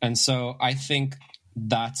 And so I think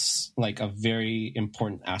that's like a very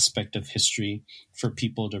important aspect of history for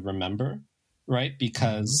people to remember, right?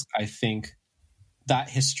 Because I think that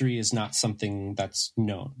history is not something that's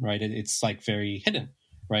known, right? It's like very hidden.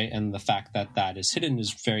 Right. And the fact that that is hidden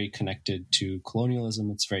is very connected to colonialism.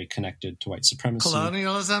 It's very connected to white supremacy.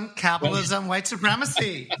 Colonialism, capitalism, white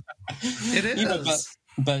supremacy. It is. You know,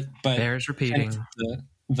 but bears repeating.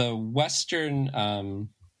 The Western,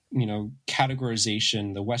 you know,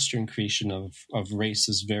 categorization, the Western creation of race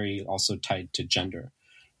is very also tied to gender.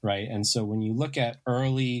 Right. And so when you look at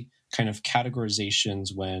early kind of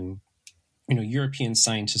categorizations, when you know, European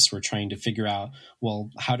scientists were trying to figure out, well,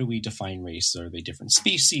 how do we define race? Are they different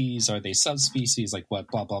species? Are they subspecies? Like what,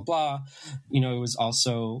 blah, blah, blah. You know, it was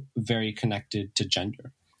also very connected to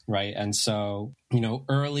gender, right? And so, you know,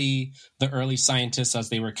 the early scientists, as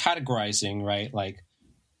they were categorizing, right, like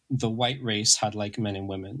the white race had like men and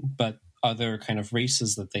women, but other kind of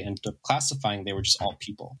races that they ended up classifying, they were just all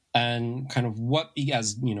people. And kind of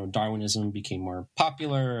as, you know, Darwinism became more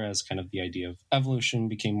popular, as kind of the idea of evolution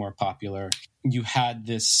became more popular, you had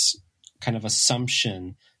this kind of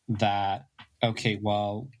assumption that, okay,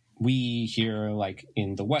 well, we here, like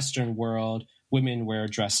in the Western world, women wear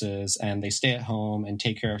dresses and they stay at home and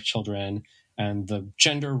take care of children. And the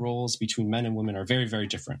gender roles between men and women are very, very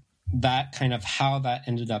different. that kind of how that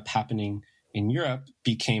ended up happening in Europe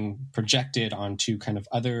became projected onto kind of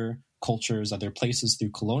other cultures, other places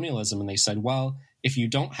through colonialism. And they said, well, if you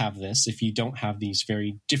don't have this, if you don't have these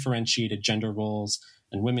very differentiated gender roles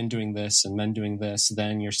and women doing this and men doing this,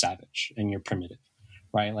 then you're savage and you're primitive,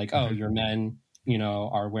 right? Like, oh, your men,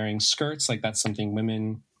 are wearing skirts, like that's something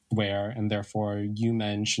women wear, and therefore you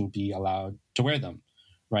men shouldn't be allowed to wear them,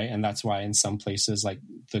 right? And that's why in some places, like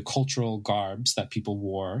the cultural garbs that people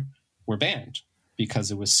wore were banned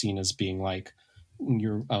because it was seen as being like,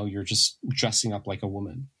 you're just dressing up like a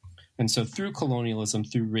woman. And so through colonialism,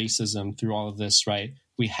 through racism, through all of this, right,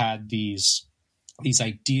 we had these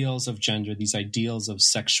ideals of gender, these ideals of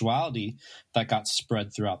sexuality that got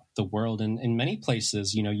spread throughout the world. And in many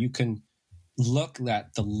places, you can look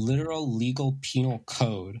at the literal legal penal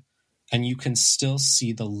code and you can still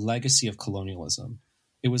see the legacy of colonialism.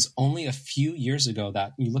 It was only a few years ago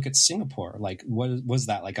that you look at Singapore, like what was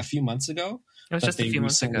that, like a few months ago? It was just a few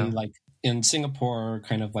months ago. Like in Singapore,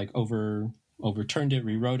 kind of like overturned it,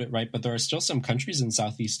 rewrote it, right? But there are still some countries in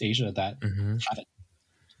Southeast Asia that haven't.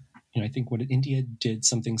 I think India did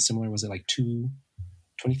something similar. Was it like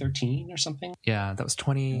 2013 or something? Yeah, that was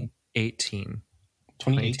 2018.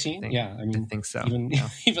 2018? Yeah, I mean, I think so.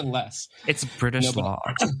 Even less. It's British law.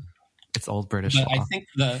 It's old British law. I think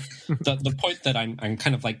the point that I'm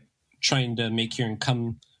kind of like trying to make here and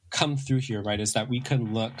come through here, right, is that we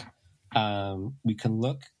can look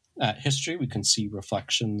at history. We can see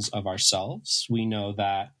reflections of ourselves. We know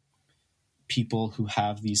that people who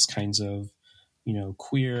have these kinds of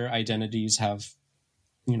queer identities have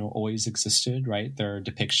always existed, right? There are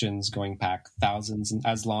depictions going back thousands, and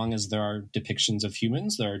as long as there are depictions of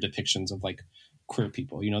humans, there are depictions of like queer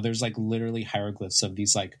people. There's like literally hieroglyphs of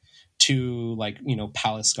these like two like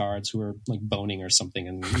palace guards who are like boning or something,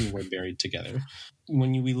 and were buried together.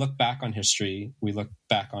 When we look back on history, we look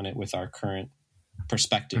back on it with our current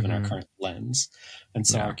perspective and our current lens. And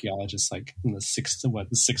so archaeologists like in the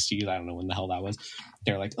 60s, I don't know when the hell that was,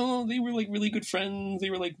 they're like, oh, they were like really good friends,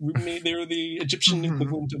 they were like roommate, they were the Egyptian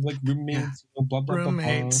equivalent of like roommates, blah blah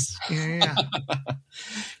roommates. Blah. Yeah.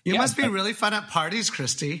 You must be really fun at parties,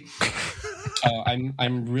 Kristi. Oh,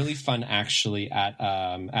 I'm really fun actually at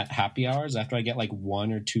happy hours. After I get like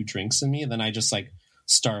one or two drinks in me, then I just like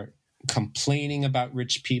start complaining about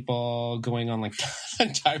rich people, going on like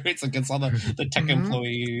tirades against all the tech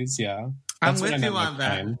employees. Yeah, I'm with you on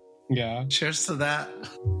that. Time. Yeah, cheers to that.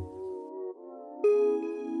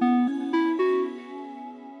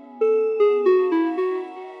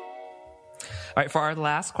 All right, for our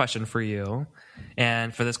last question for you,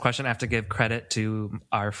 and for this question, I have to give credit to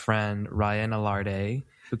our friend Ryan Alarde,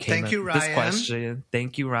 who came up with this question.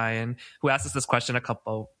 Thank you, Ryan, who asked us this question a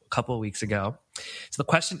couple of weeks ago. So the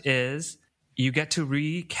question is, you get to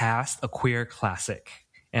recast a queer classic,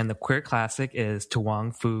 and the queer classic is To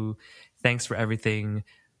Wong Foo, Thanks for Everything,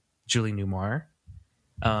 Julie Newmar,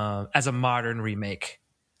 as a modern remake.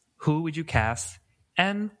 Who would you cast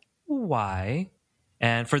and why?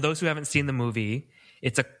 And for those who haven't seen the movie,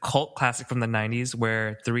 it's a cult classic from the 90s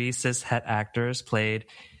where 3 cis-het actors played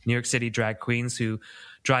New York City drag queens who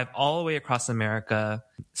drive all the way across America,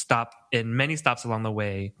 stop in many stops along the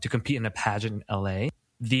way to compete in a pageant in LA.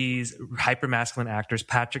 These hyper-masculine actors,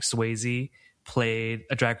 Patrick Swayze played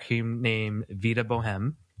a drag queen named Vita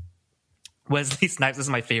Bohem. Wesley Snipes, this is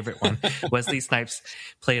my favorite one. Wesley Snipes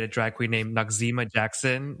played a drag queen named Noxzema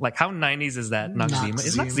Jackson. Like, how 90s is that,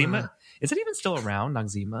 Noxzema? Is it even still around,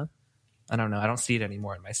 Noxzema? I don't know. I don't see it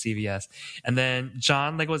anymore in my CVS. And then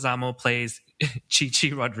John Leguizamo plays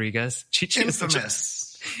Chichi Rodriguez. Chichi is such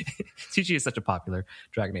a popular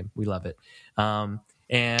drag name. We love it.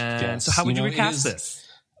 Yes. So how would you recast this?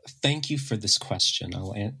 Thank you for this question.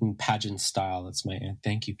 In pageant style, that's my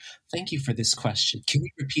thank you. Thank you for this question. Can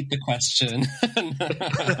you repeat the question?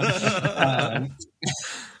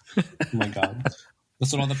 Oh my God.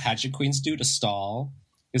 That's what all the pageant queens do to stall.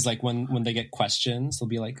 Is like when they get questions, they'll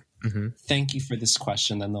be like, thank you for this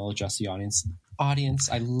question. Then they'll address the audience. Audience,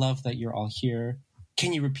 I love that you're all here.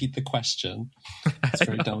 Can you repeat the question? It's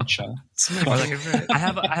very don'cha. I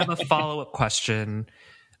have a follow-up question,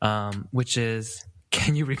 which is,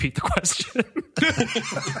 can you repeat the question?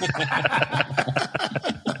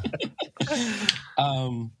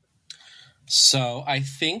 So I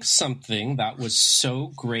think something that was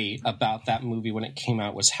so great about that movie when it came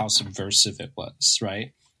out was how subversive it was,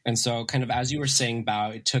 right? And so kind of as you were saying,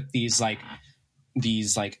 Bao, it took these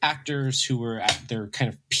actors who were at their kind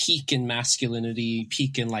of peak in masculinity,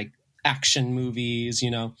 peak in like action movies,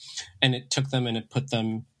 and it took them and it put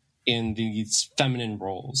them in these feminine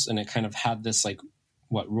roles. And it kind of had this like,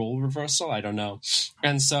 role reversal? I don't know.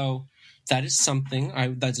 And so that is something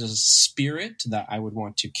that's a spirit that I would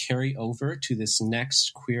want to carry over to this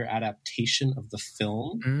next queer adaptation of the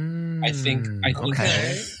film. I think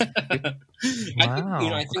okay.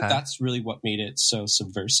 I think that's really what made it so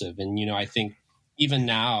subversive. And I think even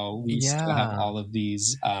now we still have all of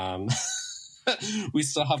these we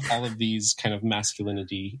still have all of these kind of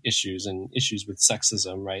masculinity issues and issues with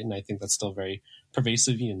sexism, right? And I think that's still very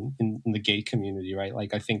pervasive in the gay community, right?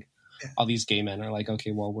 Like I think all these gay men are like,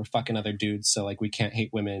 okay, well, we're fucking other dudes, so like we can't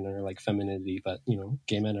hate women or like femininity, but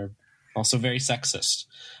gay men are also very sexist.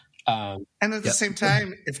 And at the same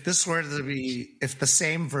time, if the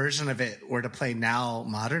same version of it were to play now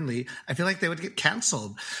modernly, I feel like they would get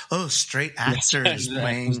canceled. Oh, straight actors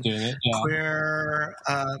playing queer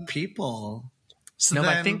people. So but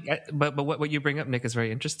I think, but what you bring up, Nick, is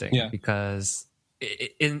very interesting because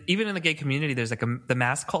even in the gay community, there's like the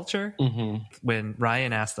mask culture. Mm-hmm. When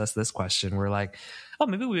Ryan asked us this question, we're like, oh,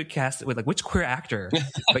 maybe we would cast it with like which queer actor?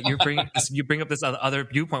 But you bring up this other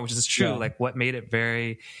viewpoint, which is true. Yeah. Like what made it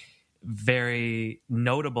very, very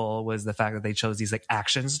notable was the fact that they chose these like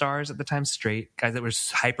action stars at the time, straight guys that were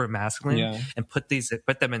hyper masculine, and put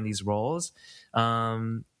them in these roles.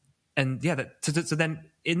 So then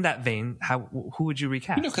in that vein, who would you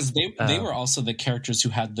recast? Because they were also the characters who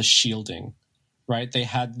had the shielding, right? They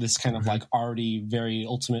had this kind of like already very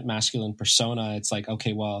ultimate masculine persona. It's like,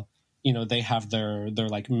 okay, well, they have their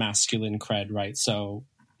like masculine cred, right? So,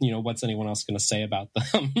 what's anyone else going to say about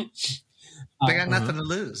them? They got nothing to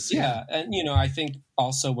lose. Yeah. And, I think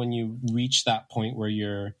also when you reach that point where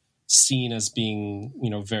you're seen as being,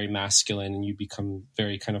 very masculine and you become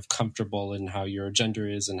very kind of comfortable in how your gender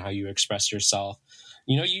is and how you express yourself,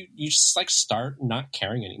 you just like start not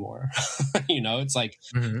caring anymore. It's like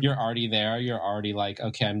you're already there. You're already like,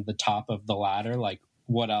 okay, I'm the top of the ladder. Like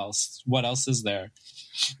what else is there?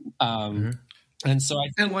 And so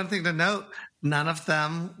and one thing to note, none of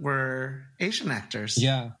them were Asian actors.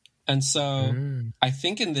 Yeah. And so I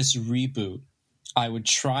think in this reboot, I would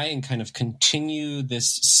try and kind of continue this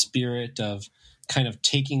spirit of kind of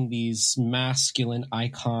taking these masculine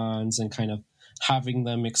icons and kind of having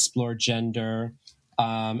them explore gender.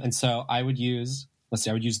 And so I would use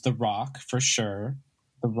The Rock for sure.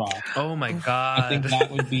 The Rock. Oh my God. I think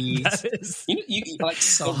that would be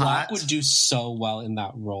so The hot. Rock would do so well in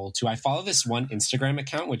that role too. I follow this one Instagram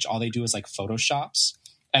account, which all they do is like Photoshops.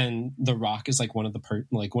 And The Rock is like one of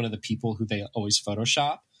the people who they always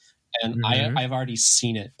Photoshop. And I've already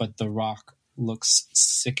seen it, but The Rock looks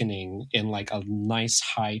sickening in like a nice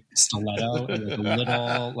high stiletto and like a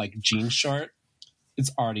little like jean short. It's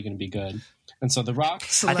already going to be good. And so The Rock,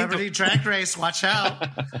 Celebrity Drag Race, watch out.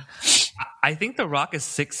 I think The Rock is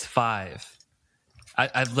 6'5".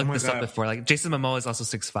 I've looked this up before. Like Jason Momoa is also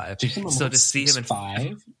 6'5". So to see him in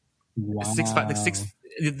 5, wow. 6'5", like 6.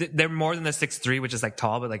 They're more than the 6'3", which is like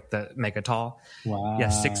tall, but like the mega tall. Wow. Yeah,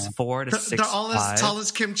 6'4" to 6'5". They're all as tall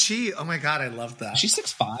as Kim Chi. Oh my God, I love that. She's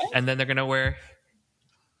 6'5", and then they're gonna wear.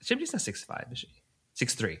 Kimchi's not 6'5", is she?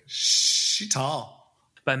 6'3". She tall.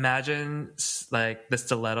 But imagine like the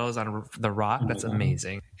stilettos on The Rock. That's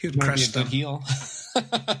amazing. He would crush them. Good heel.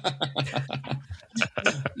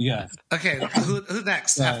 Yeah. Okay, who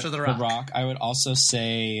next after The Rock? The Rock. I would also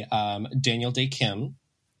say Daniel Day Kim.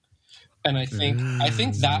 And I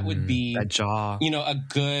think that would be that jaw.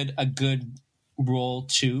 A good role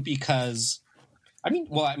too, because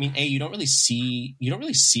you don't really see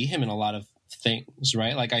him in a lot of things,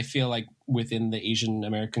 right? Like I feel like within the Asian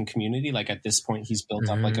American community, like at this point he's built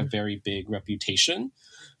up like a very big reputation.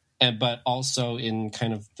 But also in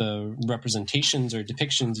kind of the representations or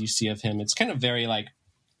depictions you see of him, it's kind of very like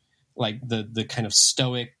the kind of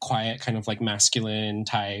stoic, quiet, kind of like masculine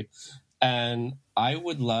type. And I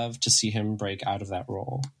would love to see him break out of that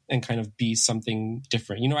role and kind of be something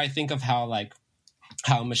different. I think of how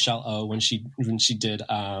Michelle Oh, when she did,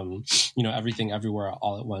 Everything Everywhere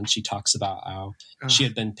All at Once, she talks about how she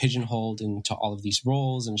had been pigeonholed into all of these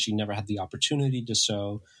roles and she never had the opportunity to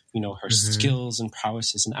show, her skills and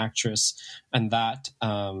prowess as an actress. And that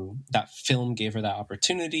film gave her that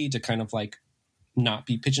opportunity to kind of like not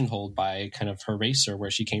be pigeonholed by kind of her race or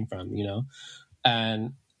where she came from,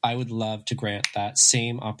 and I would love to grant that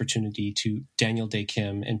same opportunity to Daniel Day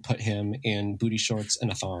Kim and put him in booty shorts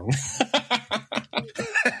and a thong.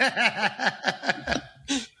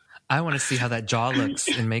 I want to see how that jaw looks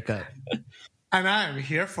in makeup. And I'm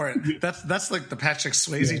here for it. That's like the Patrick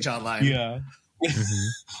Swayze jawline. Yeah.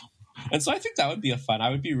 And so I think that would be I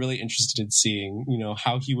would be really interested in seeing,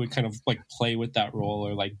 how he would kind of like play with that role,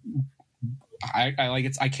 or like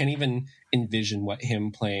I can't even envision what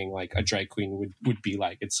him playing like a drag queen would be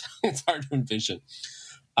like. It's hard to envision.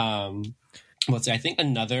 Let's see. I think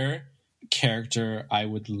another character I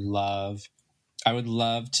would love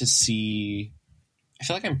to see. I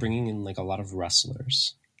feel like I'm bringing in like a lot of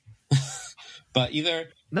wrestlers, but either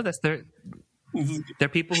they're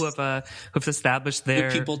people who've established their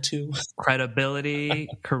people too credibility,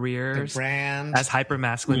 careers, brand as hyper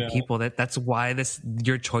masculine people. That's why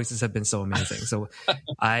your choices have been so amazing. So,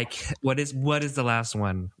 what is the last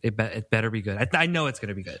one? It better be good. I know it's going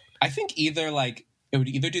to be good. I think it would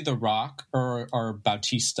either do The Rock or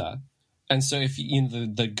Bautista. And so if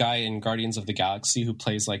the guy in Guardians of the Galaxy who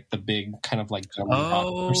plays like the big kind of like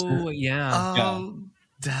rock person. Yeah.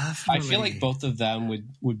 Definitely. I feel like both of them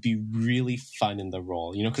would be really fun in the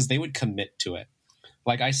role, because they would commit to it.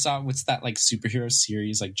 Like I saw what's that like superhero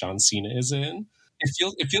series like John Cena is in.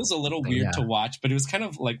 It feels a little weird to watch, but it was kind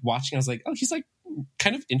of like watching. I was like, oh, he's like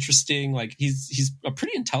kind of interesting. Like he's a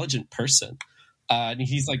pretty intelligent person, and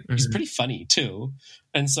he's like he's pretty funny too.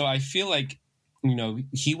 And so I feel like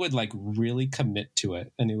he would like really commit to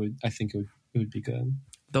it, and I think it would be good.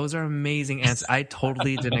 Those are amazing answers. I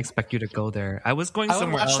totally didn't expect you to go there. I was going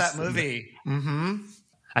somewhere else. I would watch that movie. Mm-hmm.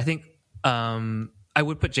 I think I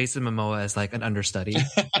would put Jason Momoa as like an understudy.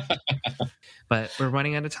 But we're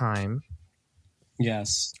running out of time.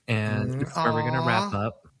 Yes. And this is where we're going to wrap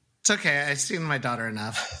up. It's okay. I've seen my daughter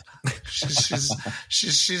enough. She's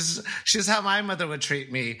how my mother would treat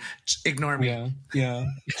me. Ignore me. Yeah.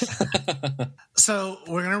 So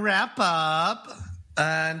we're going to wrap up.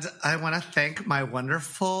 And I want to thank my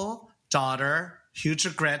wonderful daughter. Huge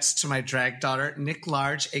regrets to my drag daughter, Nick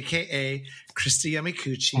Large, a.k.a. Kristi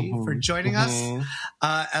Yummicochi, for joining us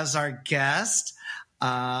as our guest.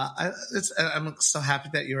 I'm so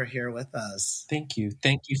happy that you were here with us. Thank you.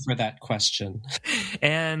 Thank you for that question.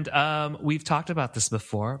 And we've talked about this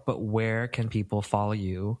before, but where can people follow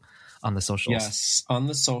you on the socials? Yes, on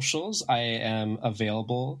the socials, I am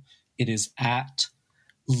available. It is at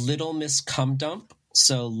Little Miss Cum Dump.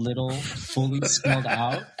 So little fully spelled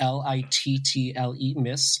out, Little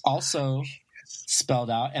Miss, also spelled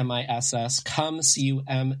out MISS, cum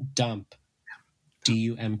cum dump,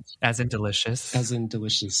 DUM, as in delicious, as in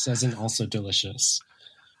also delicious.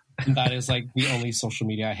 And that is like the only social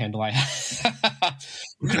media handle I have.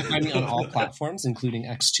 You can find me on all platforms, including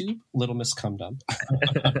XTube, Little Miss Cum Dump.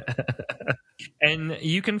 And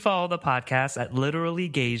you can follow the podcast at Literally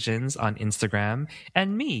Gasians on Instagram,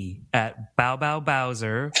 and me at Bow Bow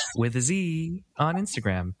Bowser with a Z on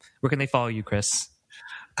Instagram. Where can they follow you, Chris?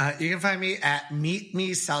 You can find me at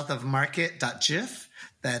meetmesouthofmarket.gif.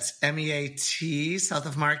 That's MEAT South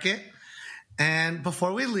of Market. And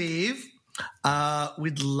before we leave,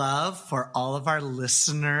 we'd love for all of our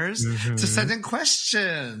listeners to send in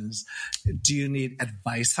questions. Do you need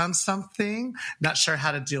advice on something? Not sure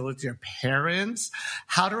how to deal with your parents?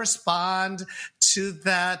 How to respond to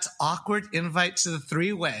that awkward invite to the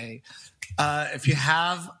three-way? If you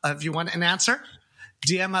want an answer,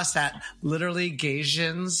 DM us at Literally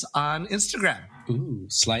Gasians on Instagram. Ooh,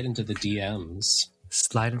 slide into the DMs.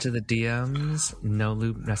 Slide into the DMs. No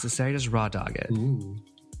lube necessary. Just raw dog it. Ooh.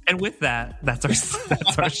 And with that, that's our show.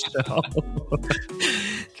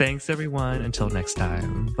 Thanks, everyone. Until next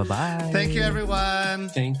time. Bye-bye. Thank you, everyone.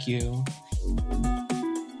 Thank you.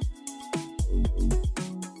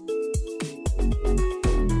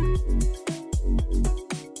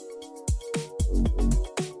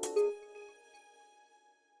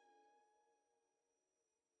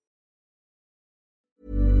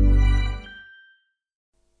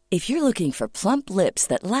 If you're looking for plump lips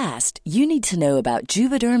that last, you need to know about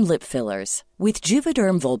Juvederm lip fillers. With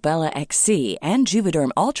Juvederm Volbella XC and Juvederm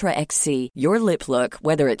Ultra XC, your lip look,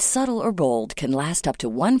 whether it's subtle or bold, can last up to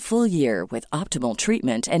 1 full year with optimal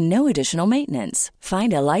treatment and no additional maintenance.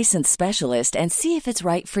 Find a licensed specialist and see if it's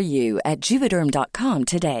right for you at Juvederm.com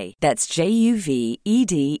today. That's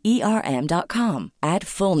JUVEDERM.com. Add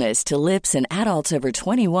fullness to lips in adults over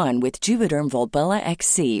 21 with Juvederm Volbella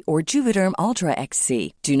XC or Juvederm Ultra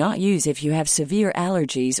XC. Do not use if you have severe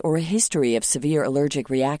allergies or a history of severe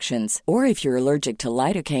allergic reactions, or if you're allergic to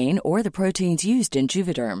lidocaine or the proteins used in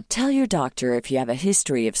Juvederm. Tell your doctor if you have a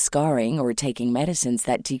history of scarring or taking medicines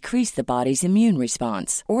that decrease the body's immune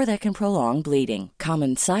response or that can prolong bleeding.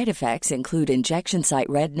 Common side effects include injection site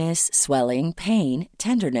redness, swelling, pain,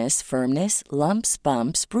 tenderness, firmness, lumps,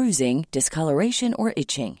 bumps, bruising, discoloration, or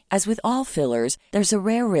itching. As with all fillers, there's a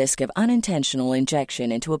rare risk of unintentional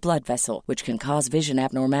injection into a blood vessel, which can cause vision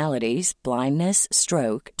abnormalities, blindness,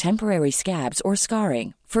 stroke, temporary scabs, or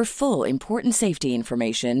scarring. For full, important safety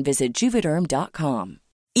information, visit Juvederm.com.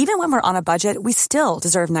 Even when we're on a budget, we still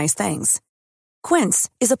deserve nice things. Quince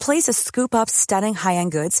is a place to scoop up stunning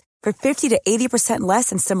high-end goods for 50 to 80%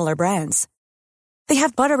 less than similar brands. They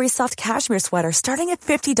have buttery soft cashmere sweaters starting at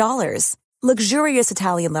 $50, luxurious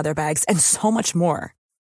Italian leather bags, and so much more.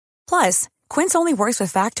 Plus, Quince only works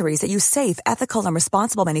with factories that use safe, ethical, and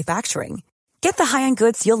responsible manufacturing. Get the high-end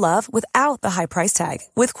goods you'll love without the high price tag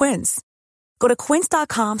with Quince. Go to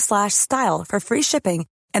quince.com/style for free shipping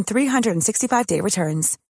and 365-day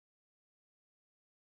returns.